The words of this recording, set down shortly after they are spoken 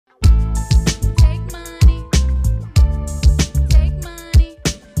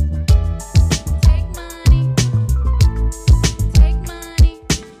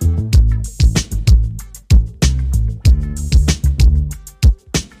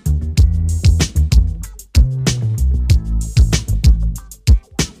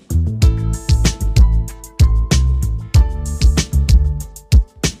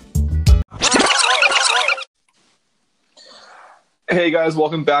Hey guys,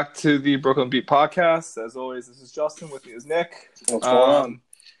 welcome back to the Brooklyn Beat podcast. As always, this is Justin. With me is Nick. What's going on?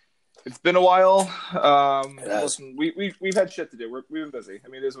 It's been a while. Yes. Listen, we've had shit to do. We've been busy. I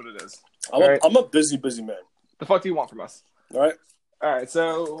mean, it is what it is. I'm a busy man. The fuck do you want from us? All right.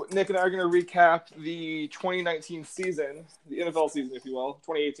 So Nick and I are going to recap the 2019 season, the NFL season, if you will.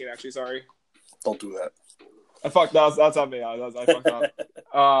 2018, actually. Sorry. Don't do that. I fucked. That's on me. I fucked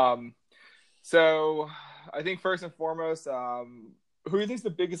up. So I think first and foremost, who do you think is the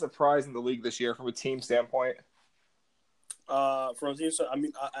biggest surprise in the league this year from a team standpoint? From a team, I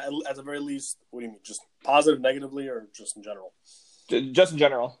mean, at the very least, what do you mean? Just positive, negatively, or just in general? Just in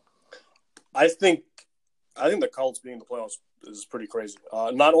general. I think the Colts being in the playoffs is pretty crazy.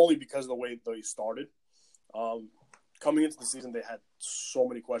 Not only because of the way they started. Coming into the season, they had so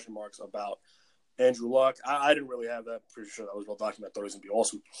many question marks about Andrew Luck. I didn't really have that. Pretty sure that was well documented. I thought he was going to be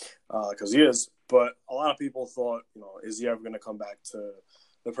awesome because he is. But a lot of people thought, is he ever going to come back to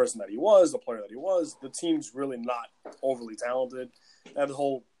the person that he was, the player that he was? The team's really not overly talented. They had the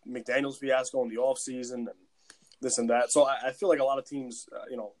whole McDaniels fiasco in the offseason and this and that. So I feel like a lot of teams,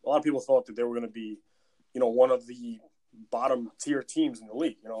 a lot of people thought that they were going to be, one of the bottom tier teams in the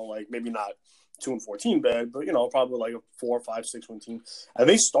league. Like maybe not 2-14 bad, but probably like a 4, 5, 6-win team. And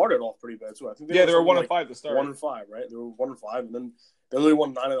they started off pretty bad too. I think they were 1-5 to start. 1-5, right? They were 1-5, and then they literally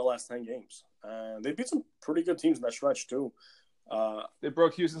won 9 of the last 10 games. And they beat some pretty good teams in that stretch too. They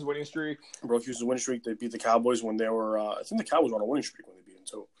broke Houston's winning streak. They beat the Cowboys when they were. I think the Cowboys were on a winning streak when they beat them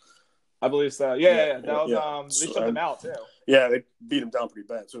too. I believe so. Yeah. That was, they shut them out too. Yeah, they beat them down pretty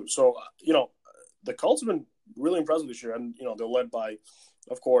bad too. So the Colts have been really impressive this year, and they're led by,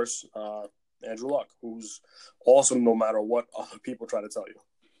 of course, Andrew Luck, who's awesome no matter what other people try to tell you.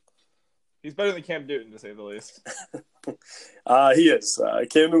 He's better than Cam Newton, to say the least. He is.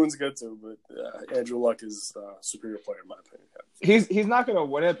 Cam Newton's good too, but Andrew Luck is a superior player in my opinion. He's not going to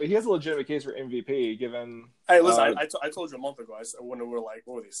win it, but he has a legitimate case for MVP. Given, hey, listen, I told you a month ago. I said when we were like,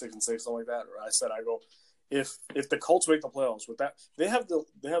 what were they, 6-6, something like that? Or I said, if the Colts make the playoffs with that, they have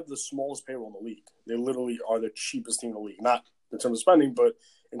the smallest payroll in the league. They literally are the cheapest team in the league, not in terms of spending, but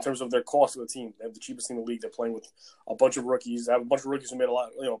in terms of their cost of the team. They have the cheapest team in the league. They're playing with a bunch of rookies. They have a bunch of rookies who made a lot,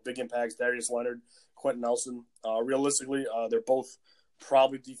 big impacts. Darius Leonard, Quentin Nelson. Realistically, they're both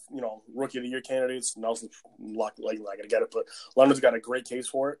probably, rookie of the year candidates. Nelson's likely not going to get it, but Leonard's got a great case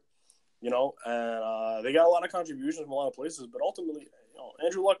for it, and they got a lot of contributions from a lot of places. But ultimately,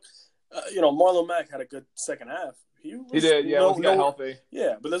 Andrew Luck, Marlon Mack had a good second half. He did, yeah. He got healthy.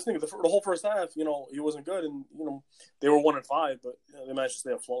 Yeah, but that's the thing. The whole first half, he wasn't good, and they were 1-5, but they managed to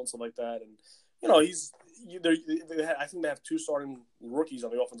stay afloat and stuff like that. And I think they have 2 starting rookies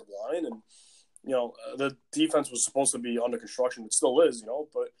on the offensive line, and the defense was supposed to be under construction. It still is,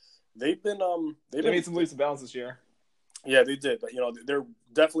 but they made some leaps and bounds this year. Yeah, they did, but they're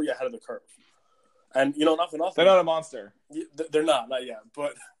definitely ahead of the curve. And not for nothing, they're not a monster. They're not yet,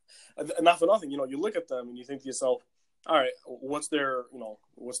 but. Not for nothing, you look at them and you think to yourself, all right, what's their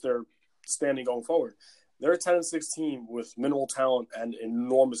standing going forward? They're a 10-6 team with minimal talent and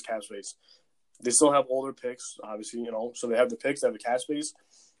enormous cap space. They still have all their picks, obviously, so they have the picks, they have the cap space.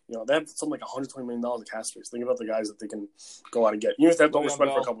 They have something like $120 million in cap space. Think about the guys that they can go out and get. Even if they have to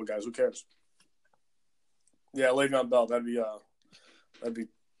overspend for a couple of guys, who cares? Yeah, Le'Veon Bell, that'd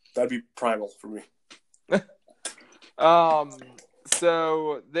be primal for me.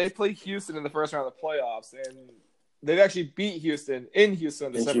 So they play Houston in the first round of the playoffs, and they've actually beat Houston in Houston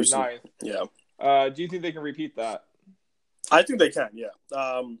on December 9th. Yeah. Do you think they can repeat that? I think they can, yeah.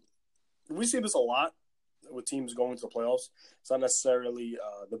 We see this a lot with teams going to the playoffs. It's not necessarily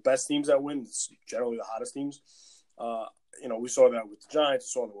the best teams that win. It's generally the hottest teams. We saw that with the Giants.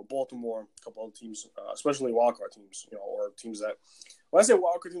 We saw that with Baltimore, a couple other teams, especially wildcard teams, or teams that – when I say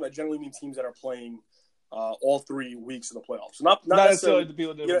wildcard team, I generally mean teams that are playing – all 3 weeks of the playoffs. Not necessarily the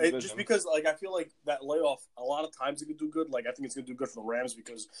people just because I feel like that layoff a lot of times it could do good. Like I think it's gonna do good for the Rams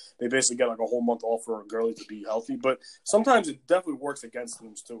because they basically get like a whole month off for Gurley to be healthy. But sometimes it definitely works against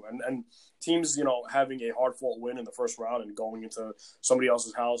teams too. And teams, having a hard fought win in the first round and going into somebody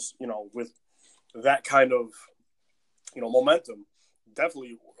else's house, with that kind of momentum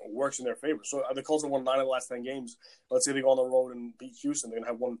definitely works in their favor. So the Colts have won 9 of the last 10 games. Let's say they go on the road and beat Houston. They're going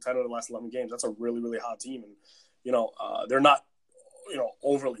to have won 10 of the last 11 games. That's a really, really hot team. And, they're not,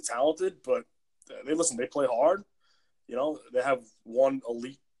 overly talented, but they play hard. They have one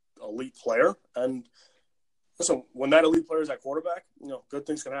elite player. And listen, when that elite player is at quarterback, good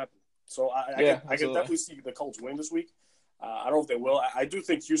things can happen. So I can definitely see the Colts win this week. I don't know if they will. I do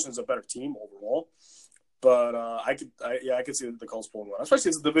think Houston's a better team overall. But I could see the Colts pulling one, especially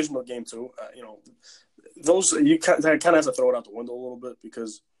it's a divisional game too. Those you kind of have to throw it out the window a little bit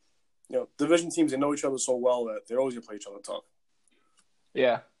because division teams, they know each other so well that they're always gonna play each other tough.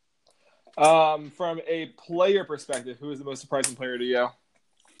 Yeah. From a player perspective, who is the most surprising player to you?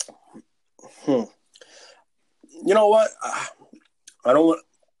 You know what?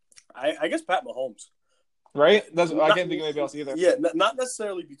 I guess Pat Mahomes. Right? I can't think of anybody else either. Yeah, not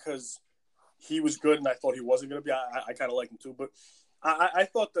necessarily because he was good and I thought he wasn't going to be. I kind of like him too, but I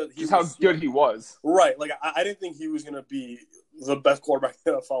thought that he just how good he was. Right. Like, I didn't think he was going to be the best quarterback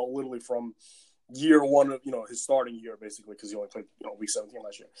in the NFL literally from year one of, his starting year, basically, because he only played, week 17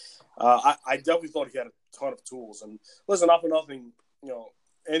 last year. I definitely thought he had a ton of tools. And listen, not for nothing,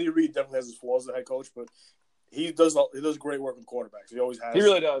 Andy Reid definitely has his flaws as a head coach, but he does great work with quarterbacks. He always has. He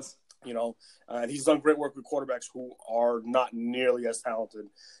really does. And he's done great work with quarterbacks who are not nearly as talented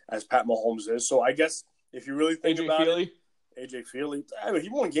as Pat Mahomes is. So I guess if you really think about it, AJ Feely, I mean, he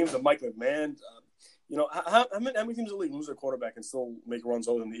won games with Mike McMahon. How many teams in the league lose their quarterback and still make runs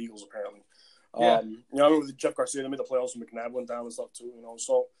other than the Eagles, apparently? Yeah. I remember with Jeff Garcia, they made the playoffs when McNabb went down and stuff too,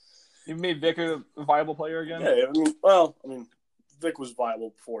 so. You made Vic a viable player again? Yeah, Vic was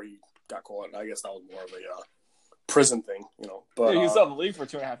viable before he got caught. I guess that was more of a prison thing, But he was out of the league for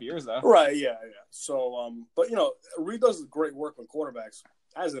 2.5 years, though. Right, yeah. So, but Reid does great work with quarterbacks,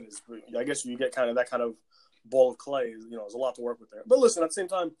 as it is. I guess you get that kind of ball of clay. There's a lot to work with there. But listen, at the same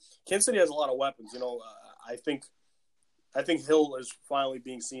time, Kansas City has a lot of weapons. I think Hill is finally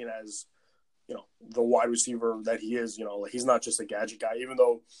being seen as, the wide receiver that he is. He's not just a gadget guy. Even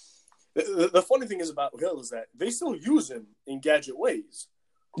though the funny thing is about Hill is that they still use him in gadget ways.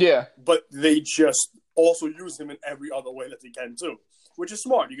 Yeah, but they just also use him in every other way that they can too, which is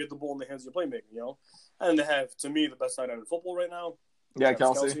smart. You get the ball in the hands of your playmaker, and they have, to me, the best tight end in football right now. Yeah,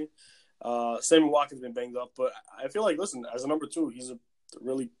 Kelsey. Sammy Watkins been banged up, but I feel like, listen, as a number two, he's a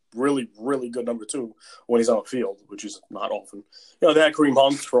really, really, really good number two when he's on the field, which is not often. They had Kareem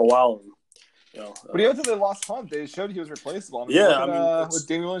Hunt for a while, and but even after they lost Hunt, they showed he was replaceable. What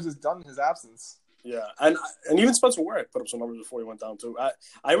Damian Williams has done in his absence. Yeah, and even Spencer Ware put up some numbers before he went down too.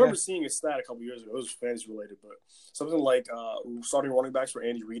 I remember seeing a stat a couple years ago. It was fantasy related, but something like starting running backs for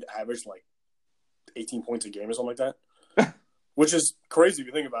Andy Reid averaged like 18 points a game or something like that, which is crazy if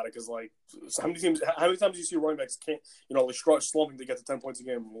you think about it. Because how many times do you see running backs can't slumping to get to 10 points a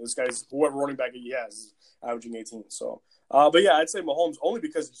game? This guy's whoever running back he has is averaging 18. So, but yeah, I'd say Mahomes only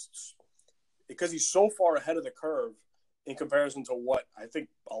because he's so far ahead of the curve in comparison to what I think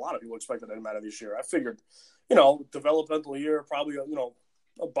a lot of people expected him out of this year. I figured, developmental year, probably,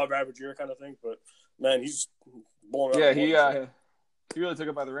 above average year kind of thing. But, man, he's blowing out. Yeah, he really took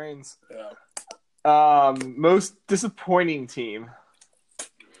it by the reins. Yeah. Most disappointing team.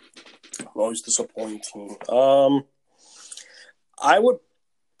 Most disappointing team. I would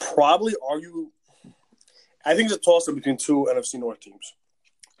probably argue – I think it's a toss-up between two NFC North teams.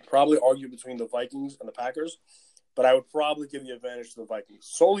 Probably argue between the Vikings and the Packers. But I would probably give the advantage to the Vikings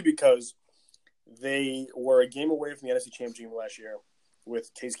solely because they were a game away from the NFC Championship game last year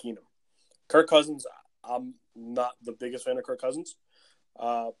with Case Keenum. Kirk Cousins, I'm not the biggest fan of Kirk Cousins,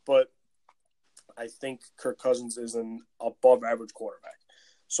 but I think Kirk Cousins is an above-average quarterback.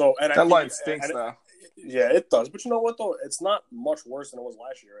 So, and that line stinks, though. Yeah, it does. But you know what, though? It's not much worse than it was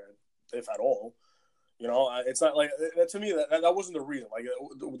last year, if at all. It's not like to me that wasn't the reason.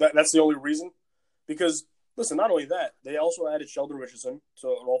 That's the only reason because. Listen, not only that, they also added Sheldon Richardson to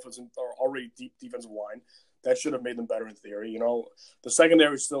an offensive or already deep defensive line. That should have made them better in theory. The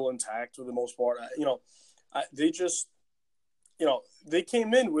secondary is still intact for the most part. They just, they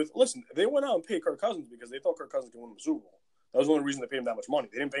came in with, listen, they went out and paid Kirk Cousins because they thought Kirk Cousins could win the Super Bowl. That was the only reason they paid him that much money.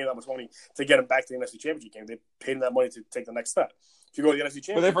 They didn't pay him that much money to get him back to the NFC Championship game. They paid him that money to take the next step. If you go to the NFC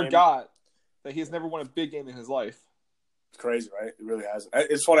Championship but they forgot that he's never won a big game in his life. It's crazy, right? It really hasn't.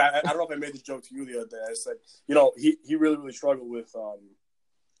 It's funny. I don't know if I made this joke to you the other day. I said, he really, really struggled with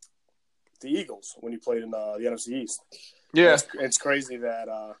the Eagles when he played in the NFC East. Yeah. It's crazy that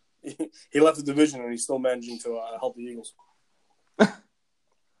he left the division and he's still managing to help the Eagles.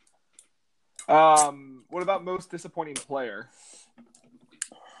 What about most disappointing player?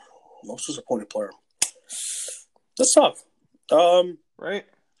 Most disappointing player. That's tough. Right?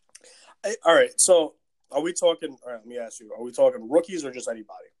 All right, so... Are we talking? All right, let me ask you. Are we talking rookies or just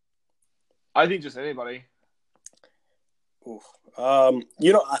anybody? I think just anybody. Oof. I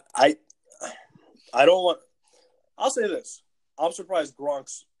don't want. I'll say this. I'm surprised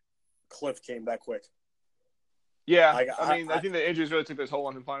Gronk's cliff came that quick. Yeah, I think the injuries really took this toll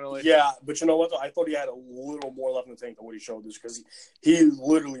on him finally. Yeah, but you know what? Though? I thought he had a little more left in the tank than what he showed this because he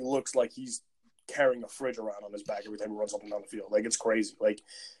literally looks like he's carrying a fridge around on his back every time he runs up and down the field. Like, it's crazy. Like,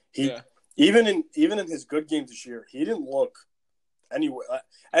 Yeah. even in his good games this year, he didn't look anywhere.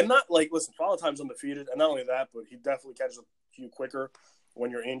 And not like, listen, a lot of times undefeated, and not only that, but he definitely catches you quicker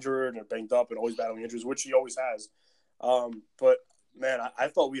when you're injured or banged up and always battling injuries, which he always has. But man, I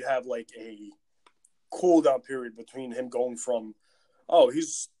thought we'd have like a cool down period between him going from, oh,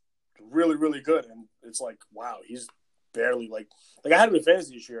 he's really, really good, and it's like, wow, he's barely like I had him in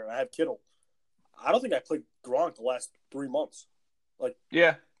fantasy this year, and I have Kittle. I don't think I played Gronk the last 3 months. Like,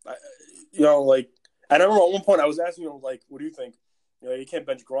 Yeah. Like, I remember at one point I was asking him, like, what do you think? You can't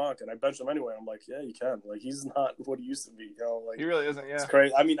bench Gronk, and I benched him anyway. I'm like, yeah, you can. Like, he's not what he used to be. Like, He really isn't. Yeah. It's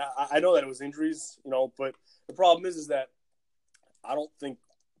crazy. I mean, I know that it was injuries, but the problem is that I don't think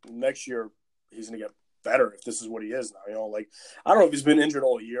next year he's going to get better if this is what he is now. Like, I don't know if he's been injured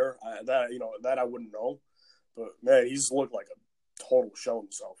all year. That I wouldn't know. But man, he's looked like a total shell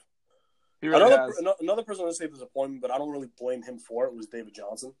himself. He really has. Another person I say disappointment, but I don't really blame him for it, was David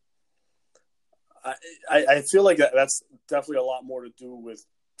Johnson. I feel like that's definitely a lot more to do with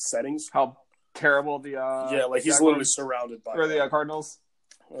settings. How terrible the like he's literally surrounded by the Cardinals.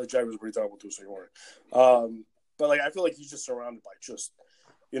 Well, the Jaguars are pretty terrible too, so you worry. But like I feel like he's just surrounded by just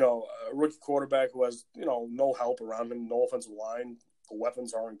a rookie quarterback who has no help around him, no offensive line, the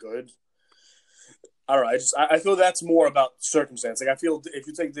weapons aren't good. I don't know. I feel that's more about circumstance. Like, I feel if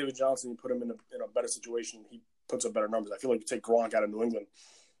you take David Johnson and put him in a better situation, he puts up better numbers. I feel like you take Gronk out of New England,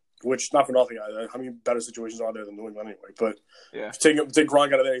 which, not for nothing, how many better situations are there than New England anyway? But yeah, if you take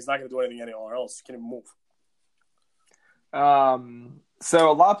Gronk out of there, he's not going to do anything anywhere else. He can't even move.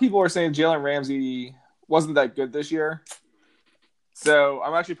 So a lot of people are saying Jalen Ramsey wasn't that good this year. So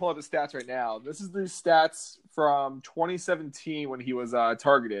I'm actually pulling up the stats right now. This is the stats from 2017 when he was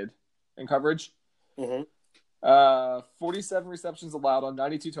targeted in coverage. Mm-hmm. 47 receptions allowed on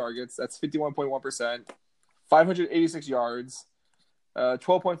 92 targets. That's 51.1%. 586 yards.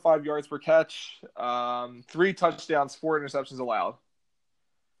 12.5 yards per catch. 3 touchdowns, 4 interceptions allowed.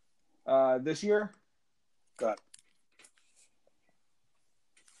 This year, got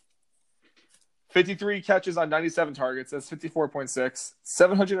 53 catches on 97 targets. That's 54.6.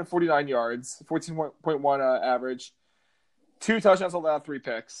 749 yards. 14.1 average. 2 touchdowns allowed, 3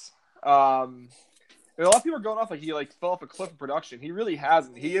 picks. A lot of people are going off like he fell off a cliff of production. He really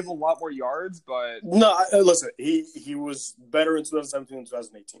hasn't. He gave a lot more yards, but no. Listen, he was better in 2017 and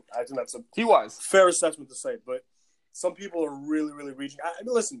 2018. I think that's a fair assessment to say. But some people are really, really reaching. I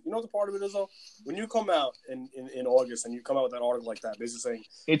mean, listen, you know what the part of it is though? When you come out in August and you come out with that article like that, basically saying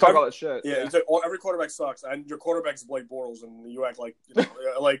you talk all that shit. Yeah, you say, every quarterback sucks, and your quarterback's Blake Bortles, and you act like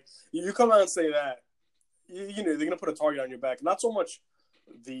like you come out and say that. They're gonna put a target on your back. Not so much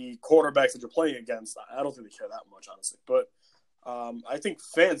the quarterbacks that you're playing against. I don't think they care that much, honestly. But I think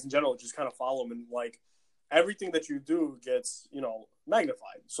fans in general just kind of follow them, and like everything that you do gets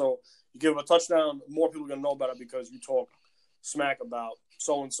magnified. So you give a touchdown, more people are gonna know about it because you talk smack about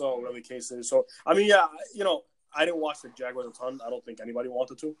so and so, whatever the case is. So I mean, yeah, I didn't watch the Jaguars a ton. I don't think anybody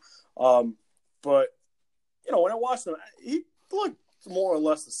wanted to. But when I watched him, he looked more or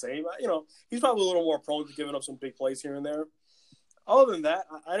less the same. He's probably a little more prone to giving up some big plays here and there. Other than that,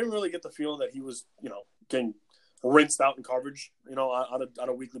 I didn't really get the feeling that he was, getting rinsed out in coverage, on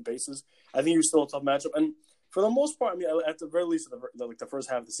a weekly basis. I think he was still a tough matchup. And for the most part, I mean, at the very least, the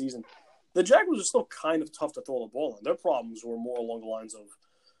first half of the season, the Jaguars are still kind of tough to throw the ball in. Their problems were more along the lines of,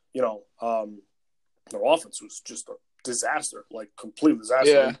 their offense was just a disaster, like complete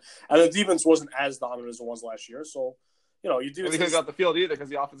disaster. Yeah. And the defense wasn't as dominant as it was last year. So, you do. They couldn't got the field either because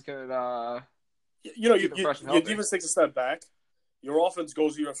the offense couldn't. Your defense takes a step back. Your offense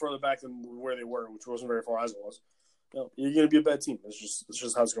goes even further back than where they were, which wasn't very far as it was. You're going to be a bad team. It's just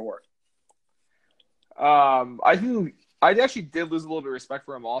how it's going to work. I think I actually did lose a little bit of respect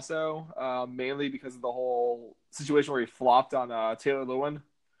for him also, mainly because of the whole situation where he flopped on Taylor Lewin.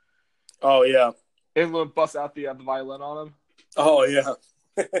 Oh, yeah. And Lewin busts out the violin on him. Oh, yeah.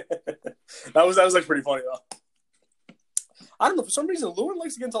 that was like pretty funny, though. I don't know. For some reason, Lewin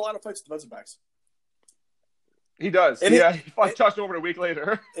likes to get into a lot of fights with defensive backs. He does. He touched him over a week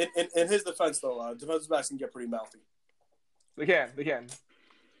later. In his defense, though, defensive backs can get pretty mouthy. They can.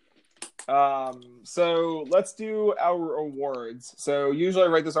 So let's do our awards. So usually I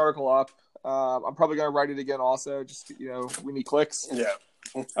write this article up. I'm probably going to write it again also. Just, we need clicks. Yeah.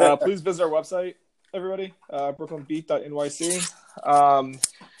 Please visit our website, everybody, brooklynbeat.nyc.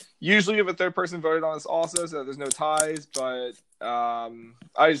 Usually we have a third person voted on this also, so there's no ties, but I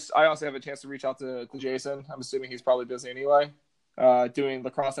also have a chance to reach out to Jason. I'm assuming he's probably busy anyway, doing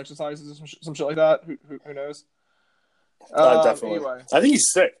lacrosse exercises or some shit like that. Who knows? Definitely. Anyway. I think he's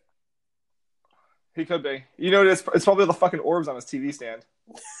sick. He could be. You know, it's probably the fucking orbs on his TV stand.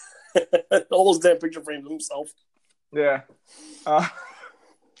 All those damn picture frames of himself. Yeah. Uh,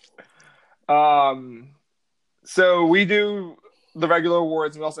 so we do the regular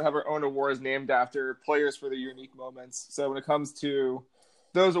awards, and we also have our own awards named after players for their unique moments. So when it comes to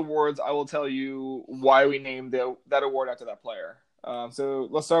those awards, I will tell you why we named that award after that player. So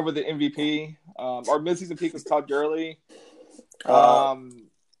let's start with the MVP. Our midseason peak was Todd Gurley.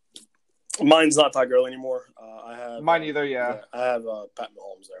 Mine's not Todd Gurley anymore. I have mine either. Yeah, I have Pat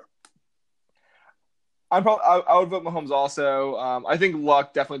Mahomes there. I would vote Mahomes also. I think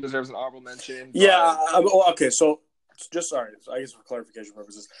Luck definitely deserves an honorable mention. Yeah. Okay. So just sorry. I guess for clarification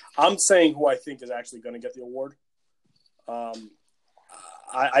purposes, I'm saying who I think is actually going to get the award.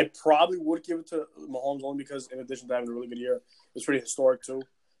 I probably would give it to Mahomes only because, in addition to having a really good year, it's pretty historic too.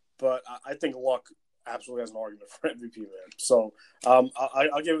 But I think Luck absolutely has an argument for MVP, man. So I'll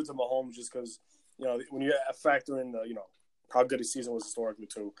give it to Mahomes just because, you know, when you factor in the, you know, how good his season was historically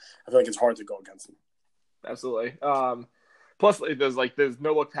too, I feel like it's hard to go against him. Absolutely. Plus, there's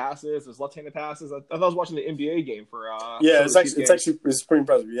no look passes, there's left-handed passes. I thought I was watching the NBA game for. It's pretty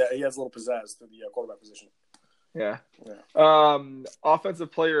impressive. Yeah, he has a little pizzazz to the quarterback position. Yeah.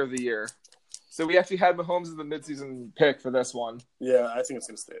 Offensive Player of the Year. So we actually had Mahomes as the midseason pick for this one. Yeah, I think it's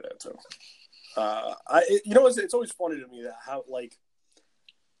gonna stay there too. It's always funny to me that how, like,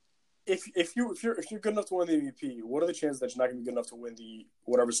 if you're good enough to win the MVP, what are the chances that you're not going to be good enough to win the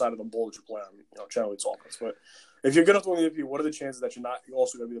whatever side of the ball that you play on? You know, generally it's offense, but if you're good enough to win the MVP, what are the chances that you're not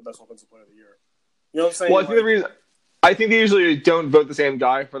also going to be the best offensive player of the year? You know what I'm saying? Well, I think they usually don't vote the same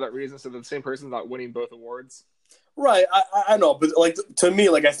guy for that reason, so the same person's not winning both awards. Right, I know, but like to me,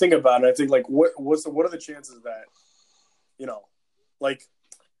 like I think about it, I think like what are the chances that, you know, like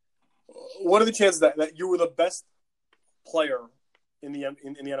what are the chances that you were the best player in the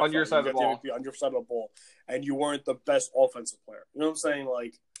NFL on your side of the ball, on your side of the ball, and you weren't the best offensive player? You know what I'm saying?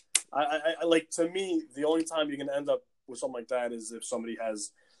 Like, I like, to me, the only time you can end up with something like that is if somebody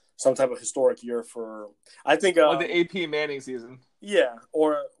has some type of historic year for. I think like the AP Manning season. Yeah,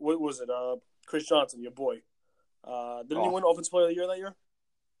 or what was it? Chris Johnson, your boy. Didn't he win Offensive Player of the Year that year?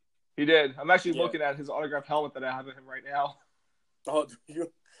 He did. I'm actually looking at his autographed helmet that I have of him right now. Oh, do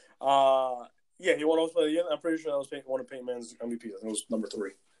you? Yeah, he won Offensive Player of the Year. I'm pretty sure that was one of Peyton Manning's MVP. I think it was number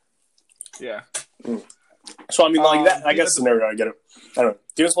 3. Yeah. So, I mean, like that, I guess scenario, I get it. I don't know.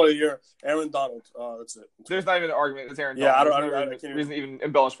 Defensive Player of the Year, Aaron Donald. That's it. There's not even an argument. It's Aaron Donald. Yeah, I can't reason to even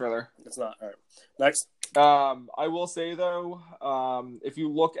embellish further. It's not. All right. Next. I will say, though, if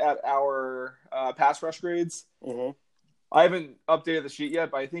you look at our pass rush grades, I haven't updated the sheet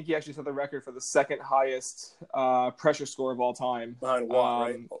yet, but I think he actually set the record for the second highest pressure score of all time. Behind Watt,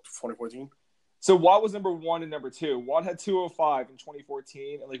 right? 2014? So Watt was number 1 and number 2. Watt had 205 in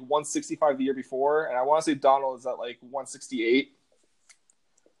 2014 and like 165 the year before, and I want to say Donald is at like 168.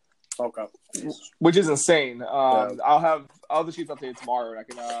 Okay. Which is insane. I'll have the sheets updated tomorrow, and I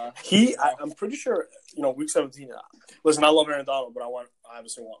can. I'm pretty sure, you know, week 17. Listen, I love Aaron Donald, but I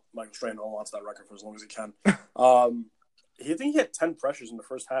obviously want Michael Strahan to hold on to that record for as long as he can. I think he had 10 pressures in the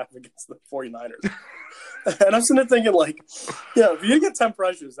first half against the 49ers. And I'm sitting there thinking, like, yeah, if you get 10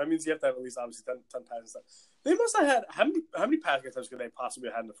 pressures, that means you have to have at least, obviously, 10 passes. They must have had, how many passing attempts could they possibly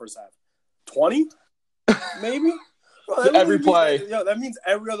have had in the first half? 20? Maybe? Well, every play. That means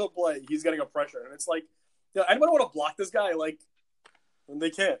every other play he's getting a pressure. And it's like, anybody want to block this guy? Like, they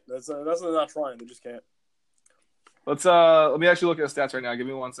can't. That's they're not trying. They just can't. Let me actually look at the stats right now. Give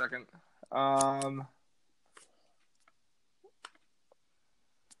me 1 second.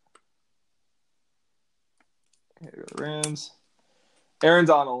 Here we go, the Rams. Aaron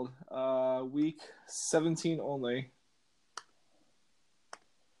Donald, week 17 only.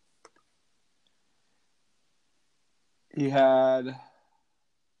 He had.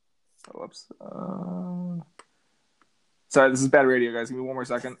 Whoops. Sorry, this is bad radio, guys. Give me 1 more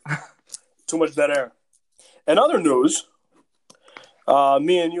second. Too much dead air. In other news,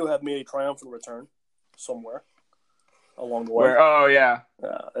 me and you have made a triumphant return somewhere along the way. Where? Oh, yeah.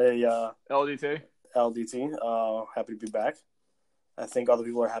 LDT. Happy to be back. I think other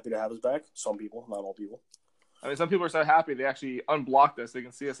people are happy to have us back. Some people, not all people. I mean, some people are so happy they actually unblocked us. They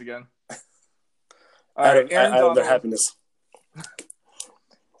can see us again. All right, Aaron Donald. Their happiness.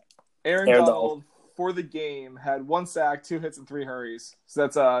 Aaron Donald, for the game, had 1 sack, 2 hits, and 3 hurries. So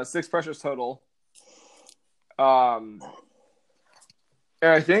that's 6 pressures total. And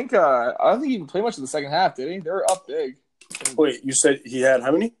I don't think he even played much in the second half, did he? They were up big. Wait, you said he had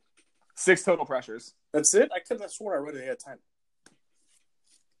how many? 6 total pressures. That's it? I could have sworn I read it. He had 10.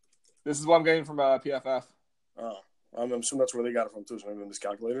 This is what I'm getting from PFF. Oh, I'm assuming that's where they got it from too. So maybe I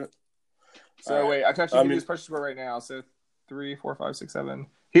miscalculated it. So wait, I can actually give you his pressure score right now. So 3, 4, 5, 6, 7.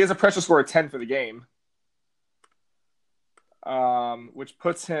 He has a pressure score of 10 for the game, which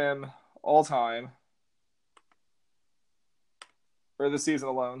puts him all time for the season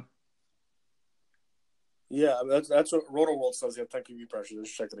alone. Yeah, that's what Roto-World says. He had 10 QB pressure.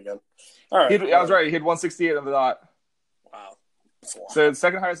 Let's check it again. All right. I was right. He had 168 on the dot. Wow. So the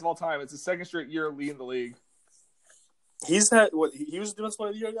second highest of all time. It's his second straight year leading the league. He's had what? He was the defensive player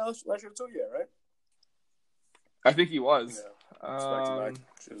of the year last year too. Yeah, right. I think he was. Yeah.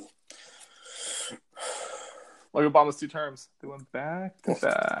 Like Obama's 2 terms. They went back to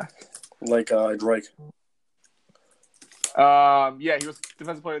back. Like Drake. Yeah, he was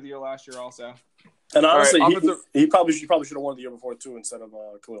defensive player of the year last year also. And honestly, he probably should have won the year before too instead of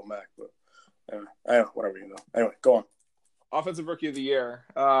Khalil Mack. But whatever you know. Anyway, go on. Offensive rookie of the year.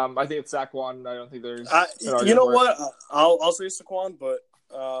 I think it's Saquon. I don't think there's. You know what? I'll say Saquon, but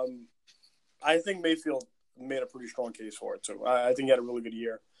I think Mayfield made a pretty strong case for it too. I think he had a really good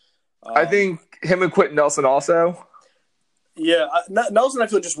year. I think him and Quentin Nelson also. Yeah, Nelson I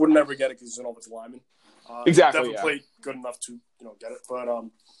feel just would never get it because he's an offensive lineman. Exactly. Definitely played good enough to get it, but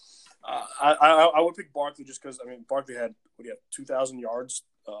I would pick Barkley just because Barkley had 2,000 yards,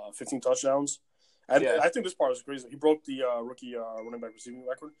 15 touchdowns. And I think this part was crazy. He broke the rookie running back receiving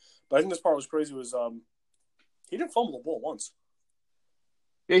record. But I think this part was crazy was he didn't fumble the ball once.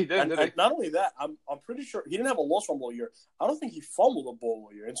 Yeah, he did. And not only that, I'm pretty sure he didn't have a lost fumble all year. I don't think he fumbled the ball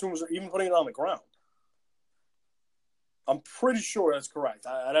all year in terms of even putting it on the ground. I'm pretty sure that's correct.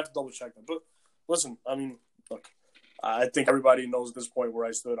 I'd have to double check that. But listen, look, I think everybody knows at this point where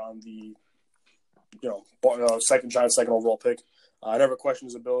I stood on the second overall pick. I never questioned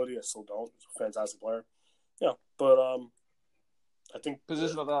his ability. I still don't. He's a fantastic player. Yeah, but I think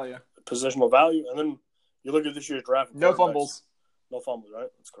positional value. And then you look at this year's draft. No fumbles. No fumbles, right?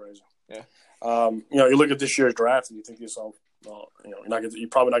 That's crazy. Yeah. You look at this year's draft and you think to yourself, well, you're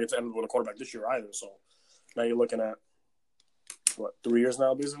probably not going to end up with a quarterback this year either. So now you're looking at 3 years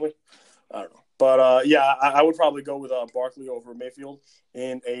now, basically. I don't know. But, I would probably go with Barkley over Mayfield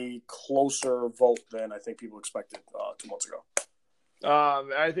in a closer vote than I think people expected 2 months ago.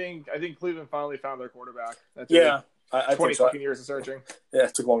 I think Cleveland finally found their quarterback. I 20 fucking years of searching. Yeah,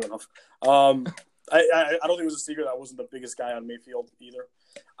 it took long enough. I don't think it was a secret I wasn't the biggest guy on Mayfield either.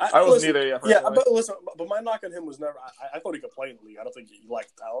 I wasn't either. Yeah, but listen, but my knock on him was never. I thought he could play in the league. I don't think he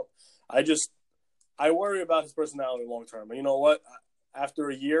lacked talent. I worry about his personality long term. And you know what? After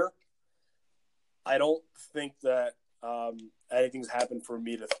a year, I don't think that anything's happened for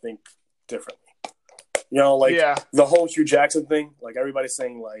me to think differently. The whole Hugh Jackson thing, like everybody's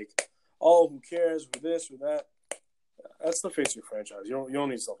saying, like, oh, who cares, or this or that. That's the face of your franchise. You don't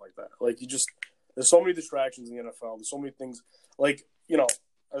need stuff like that. Like, there's so many distractions in the NFL. There's so many things. Like,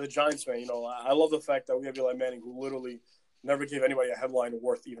 as a Giants fan, I love the fact that we have Eli Manning, who literally never gave anybody a headline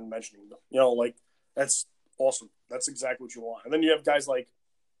worth even mentioning. That's awesome. That's exactly what you want. And then you have guys like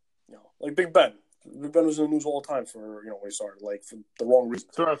Big Ben. Big Ben was in the news all the time for, when he started, like, for the wrong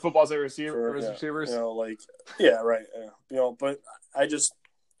reasons. Throwing footballs at receivers. Right. Yeah. But I just,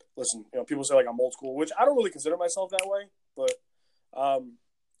 listen, people say, like, I'm old school, which I don't really consider myself that way. But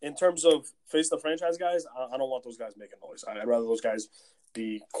in terms of face the franchise guys, I don't want those guys making noise. I'd rather those guys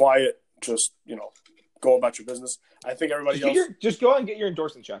be quiet, just, go about your business. I think everybody else... Just go and get your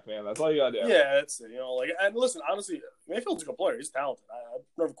endorsement check, man. That's all you got to do. Yeah, that's it. And listen, honestly, Mayfield's a good player. He's talented. I've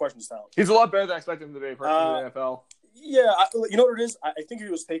never questioned his talent. He's a lot better than I expected him to be in the NFL. Yeah, you know what it is? I think if he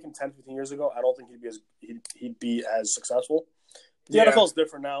was taken 10, 15 years ago, I don't think he'd be as successful. The NFL's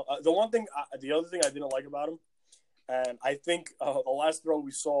different now. The other thing I didn't like about him, and I think the last throw we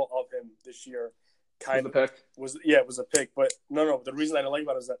saw of him this year was a pick. But no. The reason I didn't like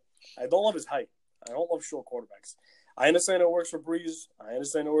about it is that I don't love his height. I don't love short quarterbacks. I understand it works for Breeze. I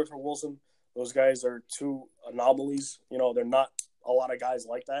understand it works for Wilson. Those guys are two anomalies. They're not a lot of guys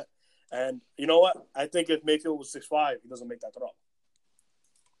like that. And you know what? I think if Mayfield was 6'5", he doesn't make that throw.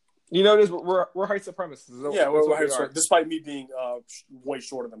 It is. We're height supremacists. We're height supremacists, despite me being way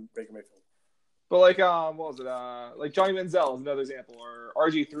shorter than Baker Mayfield. But what was it? Like Johnny Manziel is another example, or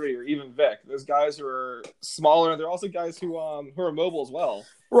RG3, or even Vic. Those guys who are smaller, and they're also guys who are mobile as well.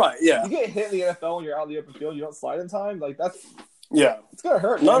 Right. Yeah. You get hit in the NFL when you're out in the open field, you don't slide in time. Like that's it's gonna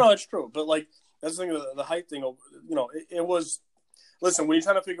hurt. No, it's true. But that's the thing. The height thing. It was. Listen, when you're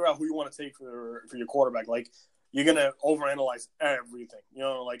trying to figure out who you want to take for your quarterback, like you're gonna overanalyze everything.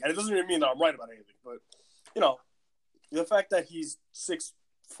 And it doesn't even mean that I'm right about anything, but the fact that he's 6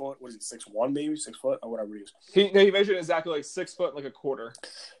 foot, what is he, 6'1", maybe 6 foot or whatever he is. He measured exactly like 6 foot, like a quarter.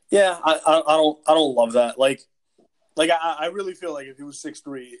 Yeah, I don't love that. Like Like I really feel like if he was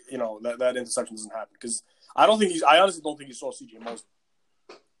 6'3", that interception doesn't happen because I honestly don't think he saw C.J. Mosley.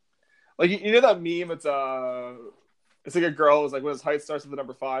 Like you know that meme? It's like a girl who's like when his height starts with the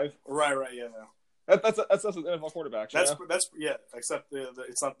number 5. Right, yeah. That's an NFL quarterback. That's yeah. Except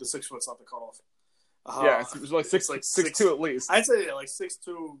it's not the 6 foot's not the cutoff. Yeah, it's like 6'2" at least. I'd say like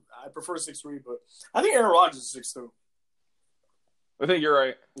 6'2". I prefer 6'3", but I think Aaron Rodgers is 6'2". I think you're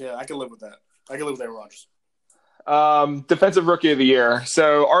right. Yeah, I can live with that. I can live with Aaron Rodgers. Defensive Rookie of the Year.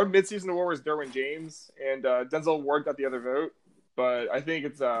 So our midseason award was Derwin James, and Denzel Ward got the other vote. But I think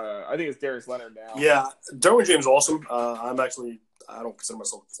it's Darius Leonard now. Yeah, Derwin James is awesome. I don't consider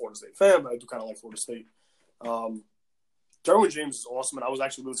myself a Florida State fan, but I do kind of like Florida State. Derwin James is awesome, and I was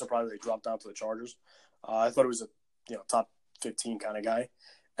actually really surprised that he dropped down to the Chargers. I thought he was a top 15 kind of guy,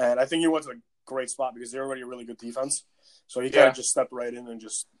 and I think he went to a great spot because they're already a really good defense. So he kind of just stepped right in and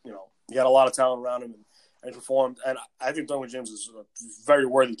just he had a lot of talent around him and performed. And I think Derwin James is a very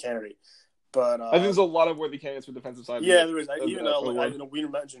worthy candidate. But I think there's a lot of worthy candidates for defensive side. Yeah, there is. We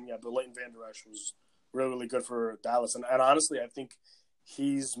mentioned but Leighton Vander Esch was really, really good for Dallas. And honestly, I think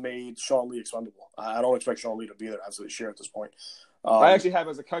he's made Sean Lee expendable. I don't expect Sean Lee to be there after this year at this point. I actually have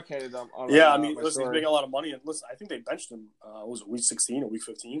as a cut candidate on he's making a lot of money. And listen, I think they benched him, was it week 16 or week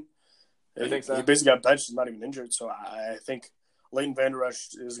 15? I think so. He basically got benched. He's not even injured. So I think Leighton Vander Esch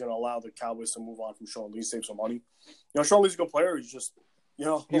is going to allow the Cowboys to move on from Sean Lee, save some money. Sean Lee's a good player. He's just,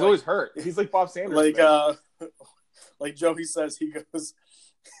 he's always hurt. He's like Bob Sanders. Like Joey says, he goes,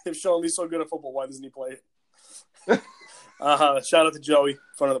 if Sean Lee's so good at football, why doesn't he play it? Shout out to Joey,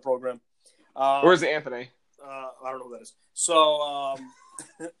 front of the program. Where's Anthony? I don't know who that is. So,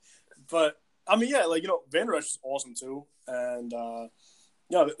 but I mean, yeah, Vander Esch is awesome too, and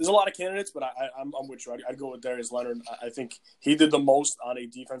there's a lot of candidates, but I'm with you. I'd go with Darius Leonard. I think he did the most on a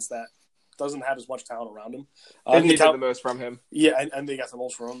defense that doesn't have as much talent around him. And he got the most from him. Yeah, and they got the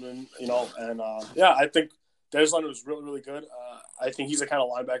most from him, I think Darius Leonard was really, really good. I think he's the kind of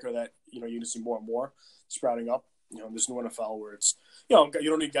linebacker that you need to see more and more sprouting up. In this new NFL where it's you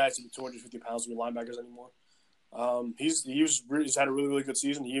don't need guys to be 250 pounds to be linebackers anymore. He's had a really, really good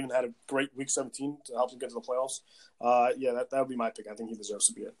season. He even had a great week 17 to help him get to the playoffs. That would be my pick. I think he deserves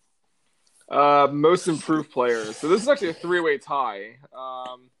to be it. Most improved players. So this is actually a 3-way tie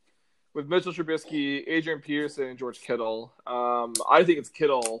with Mitchell Trubisky, Adrian Peterson, and George Kittle. I think it's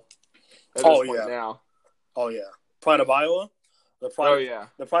Kittle at this point now. Oh yeah, pride of Iowa. The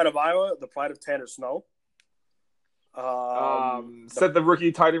pride of Iowa. The pride of Tanner Snow. Set the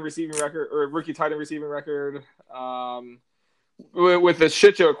rookie tight end receiving record with the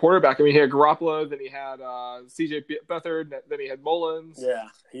shit show at quarterback. I mean, he had Garoppolo, then he had CJ Beathard, then he had Mullins. Yeah,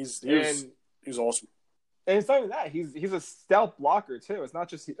 he's awesome. And it's not even that. He's a stout blocker too. It's not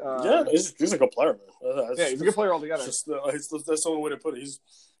just he's a good player, man. He's a good player altogether. That's the only way to put it.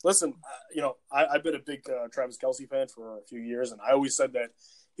 I've been a big Travis Kelce fan for a few years, and I always said that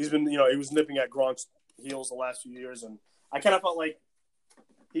he's been he was nipping at Gronk's heels the last few years, and I kind of felt like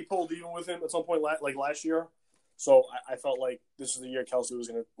he pulled even with him at some point last year. So I felt like this is the year Kelce was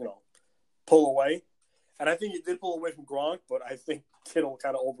going to pull away, and I think he did pull away from Gronk, but I think Kittle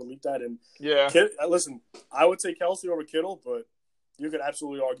kind of overleaped that. And listen, I would say Kelce over Kittle, but you could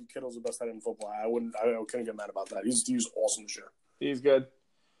absolutely argue Kittle's the best tight end in football. I couldn't get mad about that. He's awesome this year. He's good.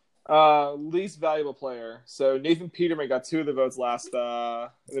 Least valuable player. So Nathan Peterman got 2 of the votes last in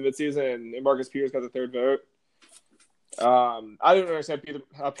the midseason, and Marcus Peters got the 3rd vote. I don't understand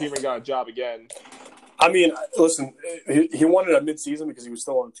how Peterman got a job again. I mean, listen, he won it at midseason because he was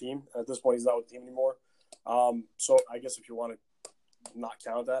still on the team. At this point, he's not with the team anymore. So I guess if you want to not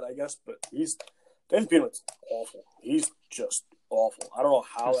count that, I guess. But Nathan Peterman's awful. He's just awful. I don't know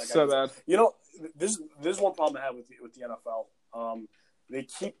how that guy. So bad. This is one problem I have with the NFL. They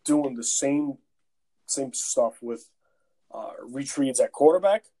keep doing the same stuff with retreats at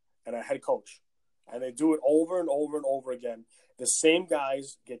quarterback and at head coach. And they do it over and over and over again. The same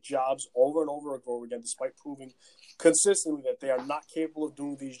guys get jobs over and over again, despite proving consistently that they are not capable of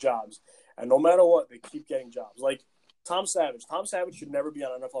doing these jobs. And no matter what, they keep getting jobs. Like Tom Savage. Tom Savage should never be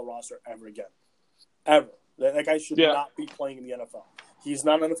on an NFL roster ever again. Ever. That guy should not be playing in the NFL. He's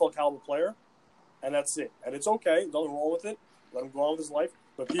not an NFL caliber player, and that's it. And it's okay. Nothing wrong with it. Let him go on with his life.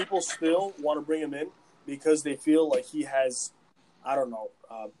 But people still want to bring him in because they feel like he has, I don't know,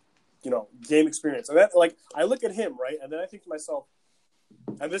 game experience. And that, I look at him, right, and then I think to myself,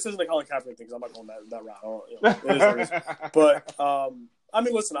 and this isn't a Colin Kaepernick thing because I'm not going that route. It is what it is. But, I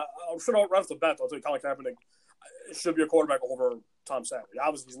mean, listen, I'm sure right off the bat, I'll tell you Colin Kaepernick should be a quarterback over Tom Savage.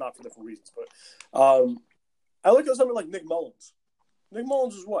 Obviously, he's not for different reasons. But I look at something like Nick Mullins. Nick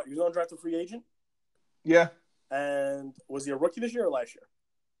Mullins is what? He's an undrafted free agent? Yeah. And was he a rookie this year or last year?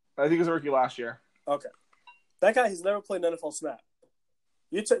 I think he was a rookie last year. Okay. That guy has never played an NFL snap.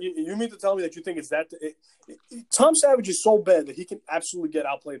 You mean to tell me that you think it's that? Tom Savage is so bad that he can absolutely get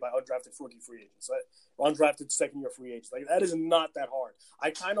outplayed by undrafted rookie free agents, undrafted second-year free agents. Like, that is not that hard.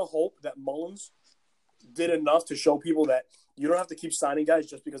 I kind of hope that Mullins did enough to show people that you don't have to keep signing guys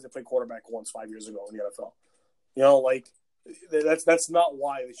just because they played quarterback once 5 years ago in the NFL. You know, like, that's not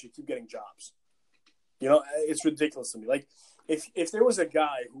why they should keep getting jobs. You know, it's ridiculous to me. Like, if there was a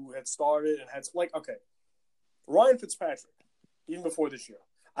guy who had started and had, like, okay, Ryan Fitzpatrick, even before this year,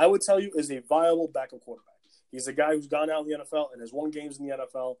 I would tell you is a viable backup quarterback. He's a guy who's gone out in the NFL and has won games in the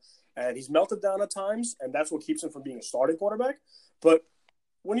NFL, and he's melted down at times, and that's what keeps him from being a starting quarterback. But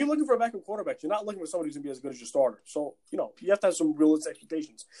when you're looking for a backup quarterback, you're not looking for somebody who's going to be as good as your starter. So, you know, you have to have some realistic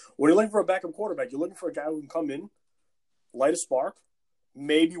expectations. When you're looking for a backup quarterback, you're looking for a guy who can come in, light a spark,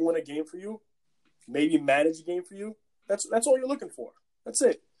 maybe win a game for you, maybe manage a game for you. That's all you're looking for. That's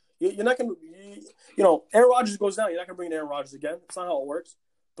it. You're not going to, you know, Aaron Rodgers goes down. You're not going to bring in Aaron Rodgers again. That's not how it works.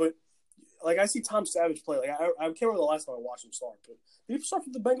 But, like, I see Tom Savage play. Like, I can't remember the last time I watched him start. But did he start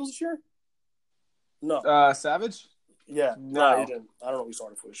for the Bengals this year? No. Savage? Yeah. No, he didn't. I don't know if he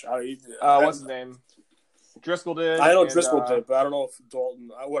started for this year. What's his name? Driscoll did. I know Driscoll did, but I don't know if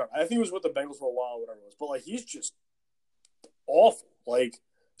Dalton, whatever. I think he was with the Bengals for a while, whatever it was. But, like, he's just awful. Like,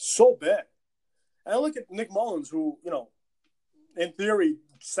 so bad. And I look at Nick Mullins, who, you know, in theory,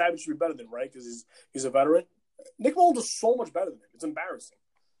 Savage should be better than, right? Because he's a veteran. Nick Mullins is so much better than him. It's embarrassing.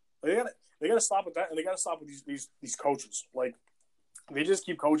 Like, they gotta stop with that, and they gotta stop with these coaches. Like, they just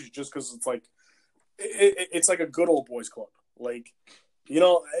keep coaches just because it's like it's like a good old boys club. Like, you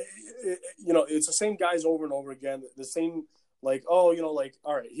know, it's the same guys over and over again. The same, like, oh, you know, like,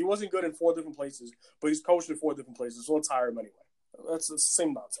 all right, he wasn't good in 4 different places, but he's coached in 4 different places, so let's hire him anyway. That's the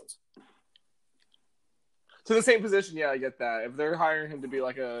same nonsense. To the same position, yeah, I get that. If they're hiring him to be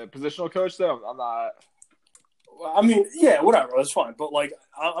like a positional coach, though, I'm not. I mean, yeah, whatever, that's fine. But like,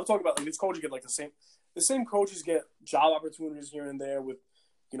 I'm talking about like these coaches get like the same coaches get job opportunities here and there with,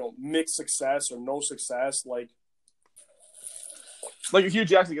 you know, mixed success or no success. Like if Hugh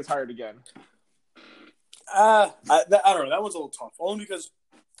Jackson gets hired again. I don't know. That one's a little tough, only because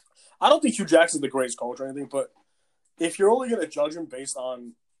I don't think Hugh Jackson's the greatest coach or anything. But if you're only going to judge him based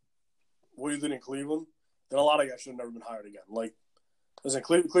on what he did in Cleveland, then a lot of guys should have never been hired again. Like, listen,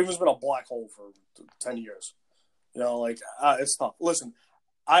 Cleveland's been a black hole for 10 years. You know, like, it's tough. Listen,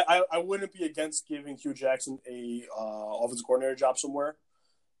 I wouldn't be against giving Hugh Jackson a offensive coordinator job somewhere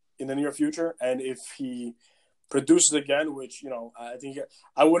in the near future. And if he produces again, which, you know, I think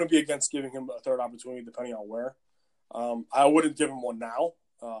I wouldn't be against giving him a third opportunity depending on where. I wouldn't give him one now.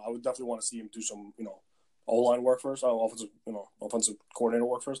 I would definitely want to see him do some, you know, O-line work first, offensive coordinator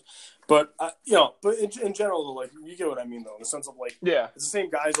work first. But, you know, but in general, like, you get what I mean, though, in the sense of, like, yeah, it's the same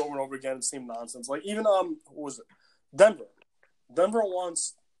guys over and over again, the same nonsense. Like, even, what was it? Denver. Denver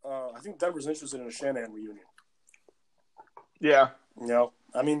wants, I think Denver's interested in a Shanahan reunion. Yeah. You know,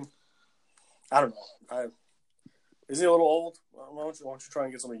 I mean, I don't know. Is he a little old? Why don't you try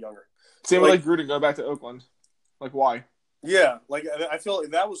and get somebody younger? Same with, like, Gruden, go back to Oakland. Like, why? Yeah, like, I feel like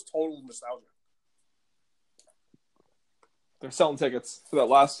that was total nostalgia. They're selling tickets for that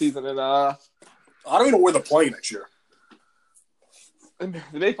last season, and I don't even know where they're playing next year.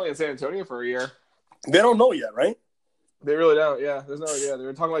 They play in San Antonio for a year. They don't know yet, right? They really don't. Yeah, there's no idea. They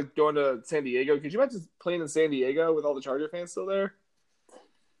were talking like going to San Diego. Could you imagine playing in San Diego with all the Charger fans still there?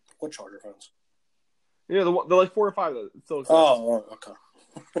 What Charger fans? Yeah, the like 4 or 5 that still exist. Oh, okay.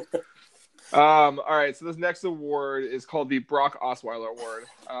 All right. So this next award is called the Brock Osweiler Award.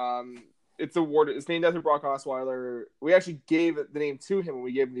 It's named after Brock Osweiler. We actually gave the name to him when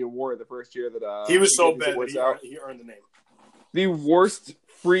we gave him the award the first year that he was so bad that he earned the name. The worst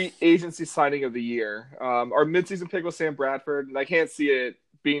free agency signing of the year. Our midseason pick was Sam Bradford, and I can't see it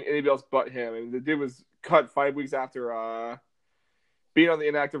being anybody else but him. I mean, the dude was cut 5 weeks after being on the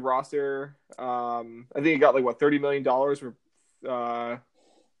inactive roster. I think he got like $30 million for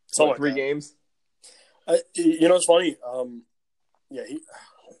 3 games. You know, it's funny. Yeah,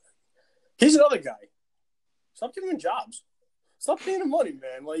 he's another guy. Stop giving him jobs. Stop paying him money,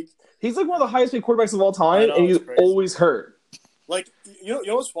 man. Like, he's like one of the highest paid quarterbacks of all time, and he's always hurt. Like, you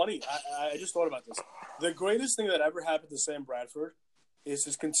know what's funny? I just thought about this. The greatest thing that ever happened to Sam Bradford is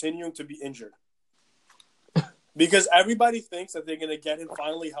his continuing to be injured. Because everybody thinks that they're going to get him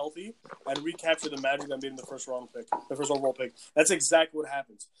finally healthy and recapture the magic that made him the first overall pick. That's exactly what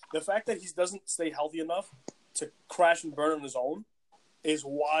happens. The fact that he doesn't stay healthy enough to crash and burn on his own is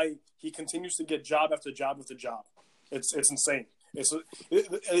why he continues to get job after job after job. It's insane.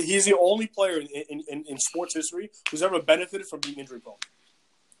 He's the only player in sports history who's ever benefited from being injury prone.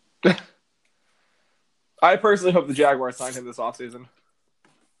 I personally hope the Jaguars sign him this offseason.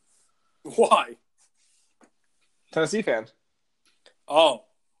 Why? Tennessee fan. Oh,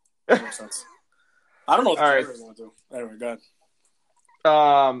 that makes sense. I don't know what the All Jaguars want to do. Anyway, go ahead.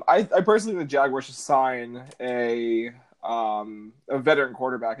 I personally think the Jaguars should sign a veteran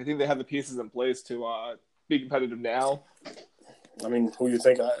quarterback. I think they have the pieces in place to be competitive now. I mean, who you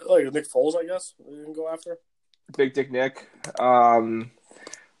think? Like Nick Foles, I guess you can go after. Big Dick Nick. I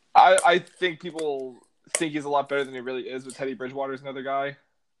think people think he's a lot better than he really is. But Teddy Bridgewater is another guy.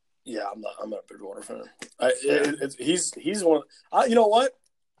 Yeah, I'm not a Bridgewater fan. He's one. You know what?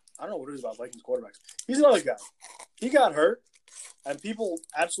 I don't know what it is about Vikings quarterbacks. He's another guy. He got hurt, and people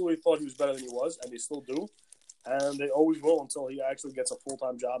absolutely thought he was better than he was, and they still do. And they always will until he actually gets a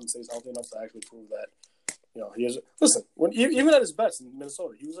full-time job and stays healthy enough to actually prove that, he is. Listen, even at his best in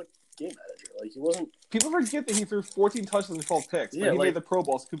Minnesota, he was a game manager. Like, he wasn't. People forget that he threw 14 touchdowns and 12 picks. Yeah, but he made the Pro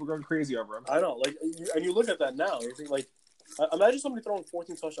Bowl, so people are going crazy over him. I know. Like, and you look at that now, and you think, like, imagine somebody throwing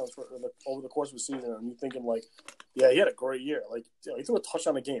 14 touchdowns over the course of a season, and you're thinking, like, yeah, he had a great year. Like, he threw a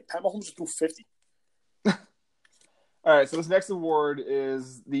touchdown a game. Pat Mahomes just threw 50. All right, so this next award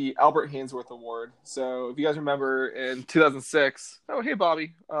is the Albert Haynesworth Award. So if you guys remember in 2006, oh, hey,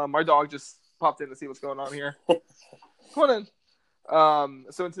 Bobby. My dog just popped in to see what's going on here. Come on in.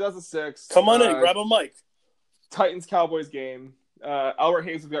 So in 2006. Come on in, grab a mic. Titans-Cowboys game. Albert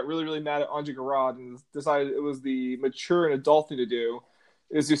Haynesworth got really, really mad at Andre Garrod and decided it was the mature and adult thing to do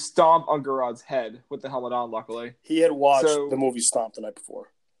is to stomp on Garrod's head with the helmet on, luckily. He had watched the movie Stomp the night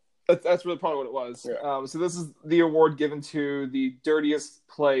before. That's really probably what it was. Yeah. So this is the award given to the dirtiest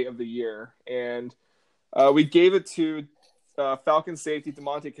play of the year. And we gave it to Falcon safety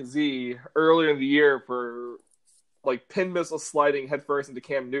DeMonte Kazee earlier in the year for like pin missile sliding headfirst into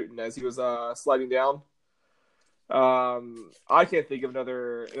Cam Newton as he was sliding down. I can't think of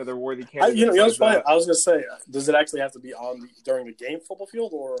another worthy candidate. You know what's funny? I was going to say, does it actually have to be during the game football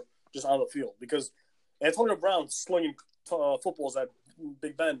field or just on the field? Because Antonio Brown slinging footballs at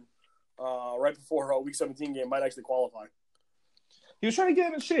Big Ben right before a Week 17 game might actually qualify. He was trying to get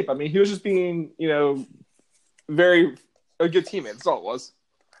him in shape. I mean, he was just being, a good teammate. That's all it was.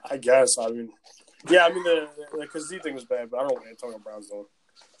 I guess. I mean, yeah, the Kazee thing was bad, but I don't know what Antonio Brown's doing.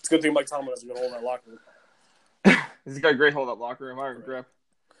 It's a good thing Mike Tomlin has a good hold in that locker room. He's got a great hold up locker room. Iron grip.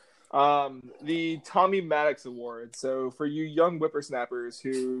 The Tommy Maddox Award. So for you young whippersnappers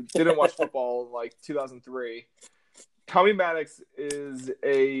who didn't watch football in like 2003, Tommy Maddox is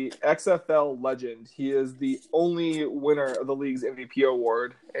a XFL legend. He is the only winner of the league's MVP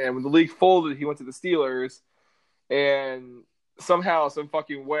award. And when the league folded, he went to the Steelers and somehow, some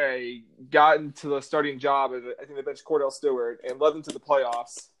fucking way, got into the starting job. I think they benched Cordell Stewart and led them to the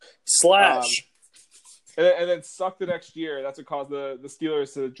playoffs. And then sucked the next year. That's what caused the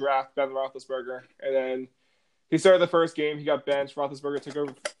Steelers to draft Ben Roethlisberger. And then he started the first game. He got benched. Roethlisberger took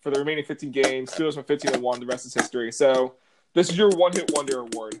over for the remaining 15 games. Steelers went 15-1. The rest is history. So this is your one-hit wonder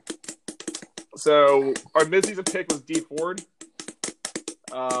award. So our mid-season pick was Dee Ford.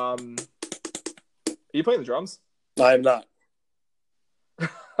 Are you playing the drums? I am not.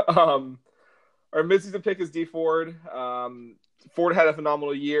 Our mid-season pick is Dee Ford. Ford had a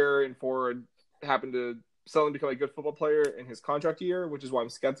phenomenal year, and Ford happened to suddenly become a good football player in his contract year, which is why I'm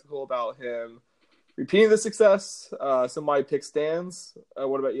skeptical about him repeating the success. So my pick stands.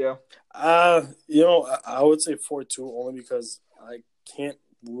 What about you? I would say 4-2 only because I can't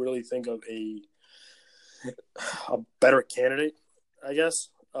really think of a better candidate, I guess.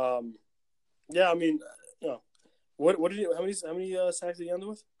 What did you? How many sacks did he end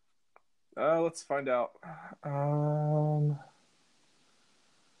with? Let's find out.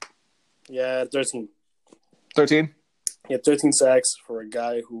 Yeah, 13. 13? Yeah, 13 sacks for a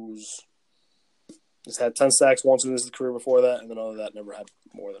guy who's just had 10 sacks once in his career before that, and then other than that, never had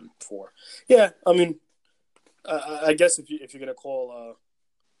more than 4. Yeah, I guess if you're gonna call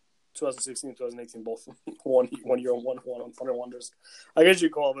 2016 and 2018 both one year and one wonders, I guess you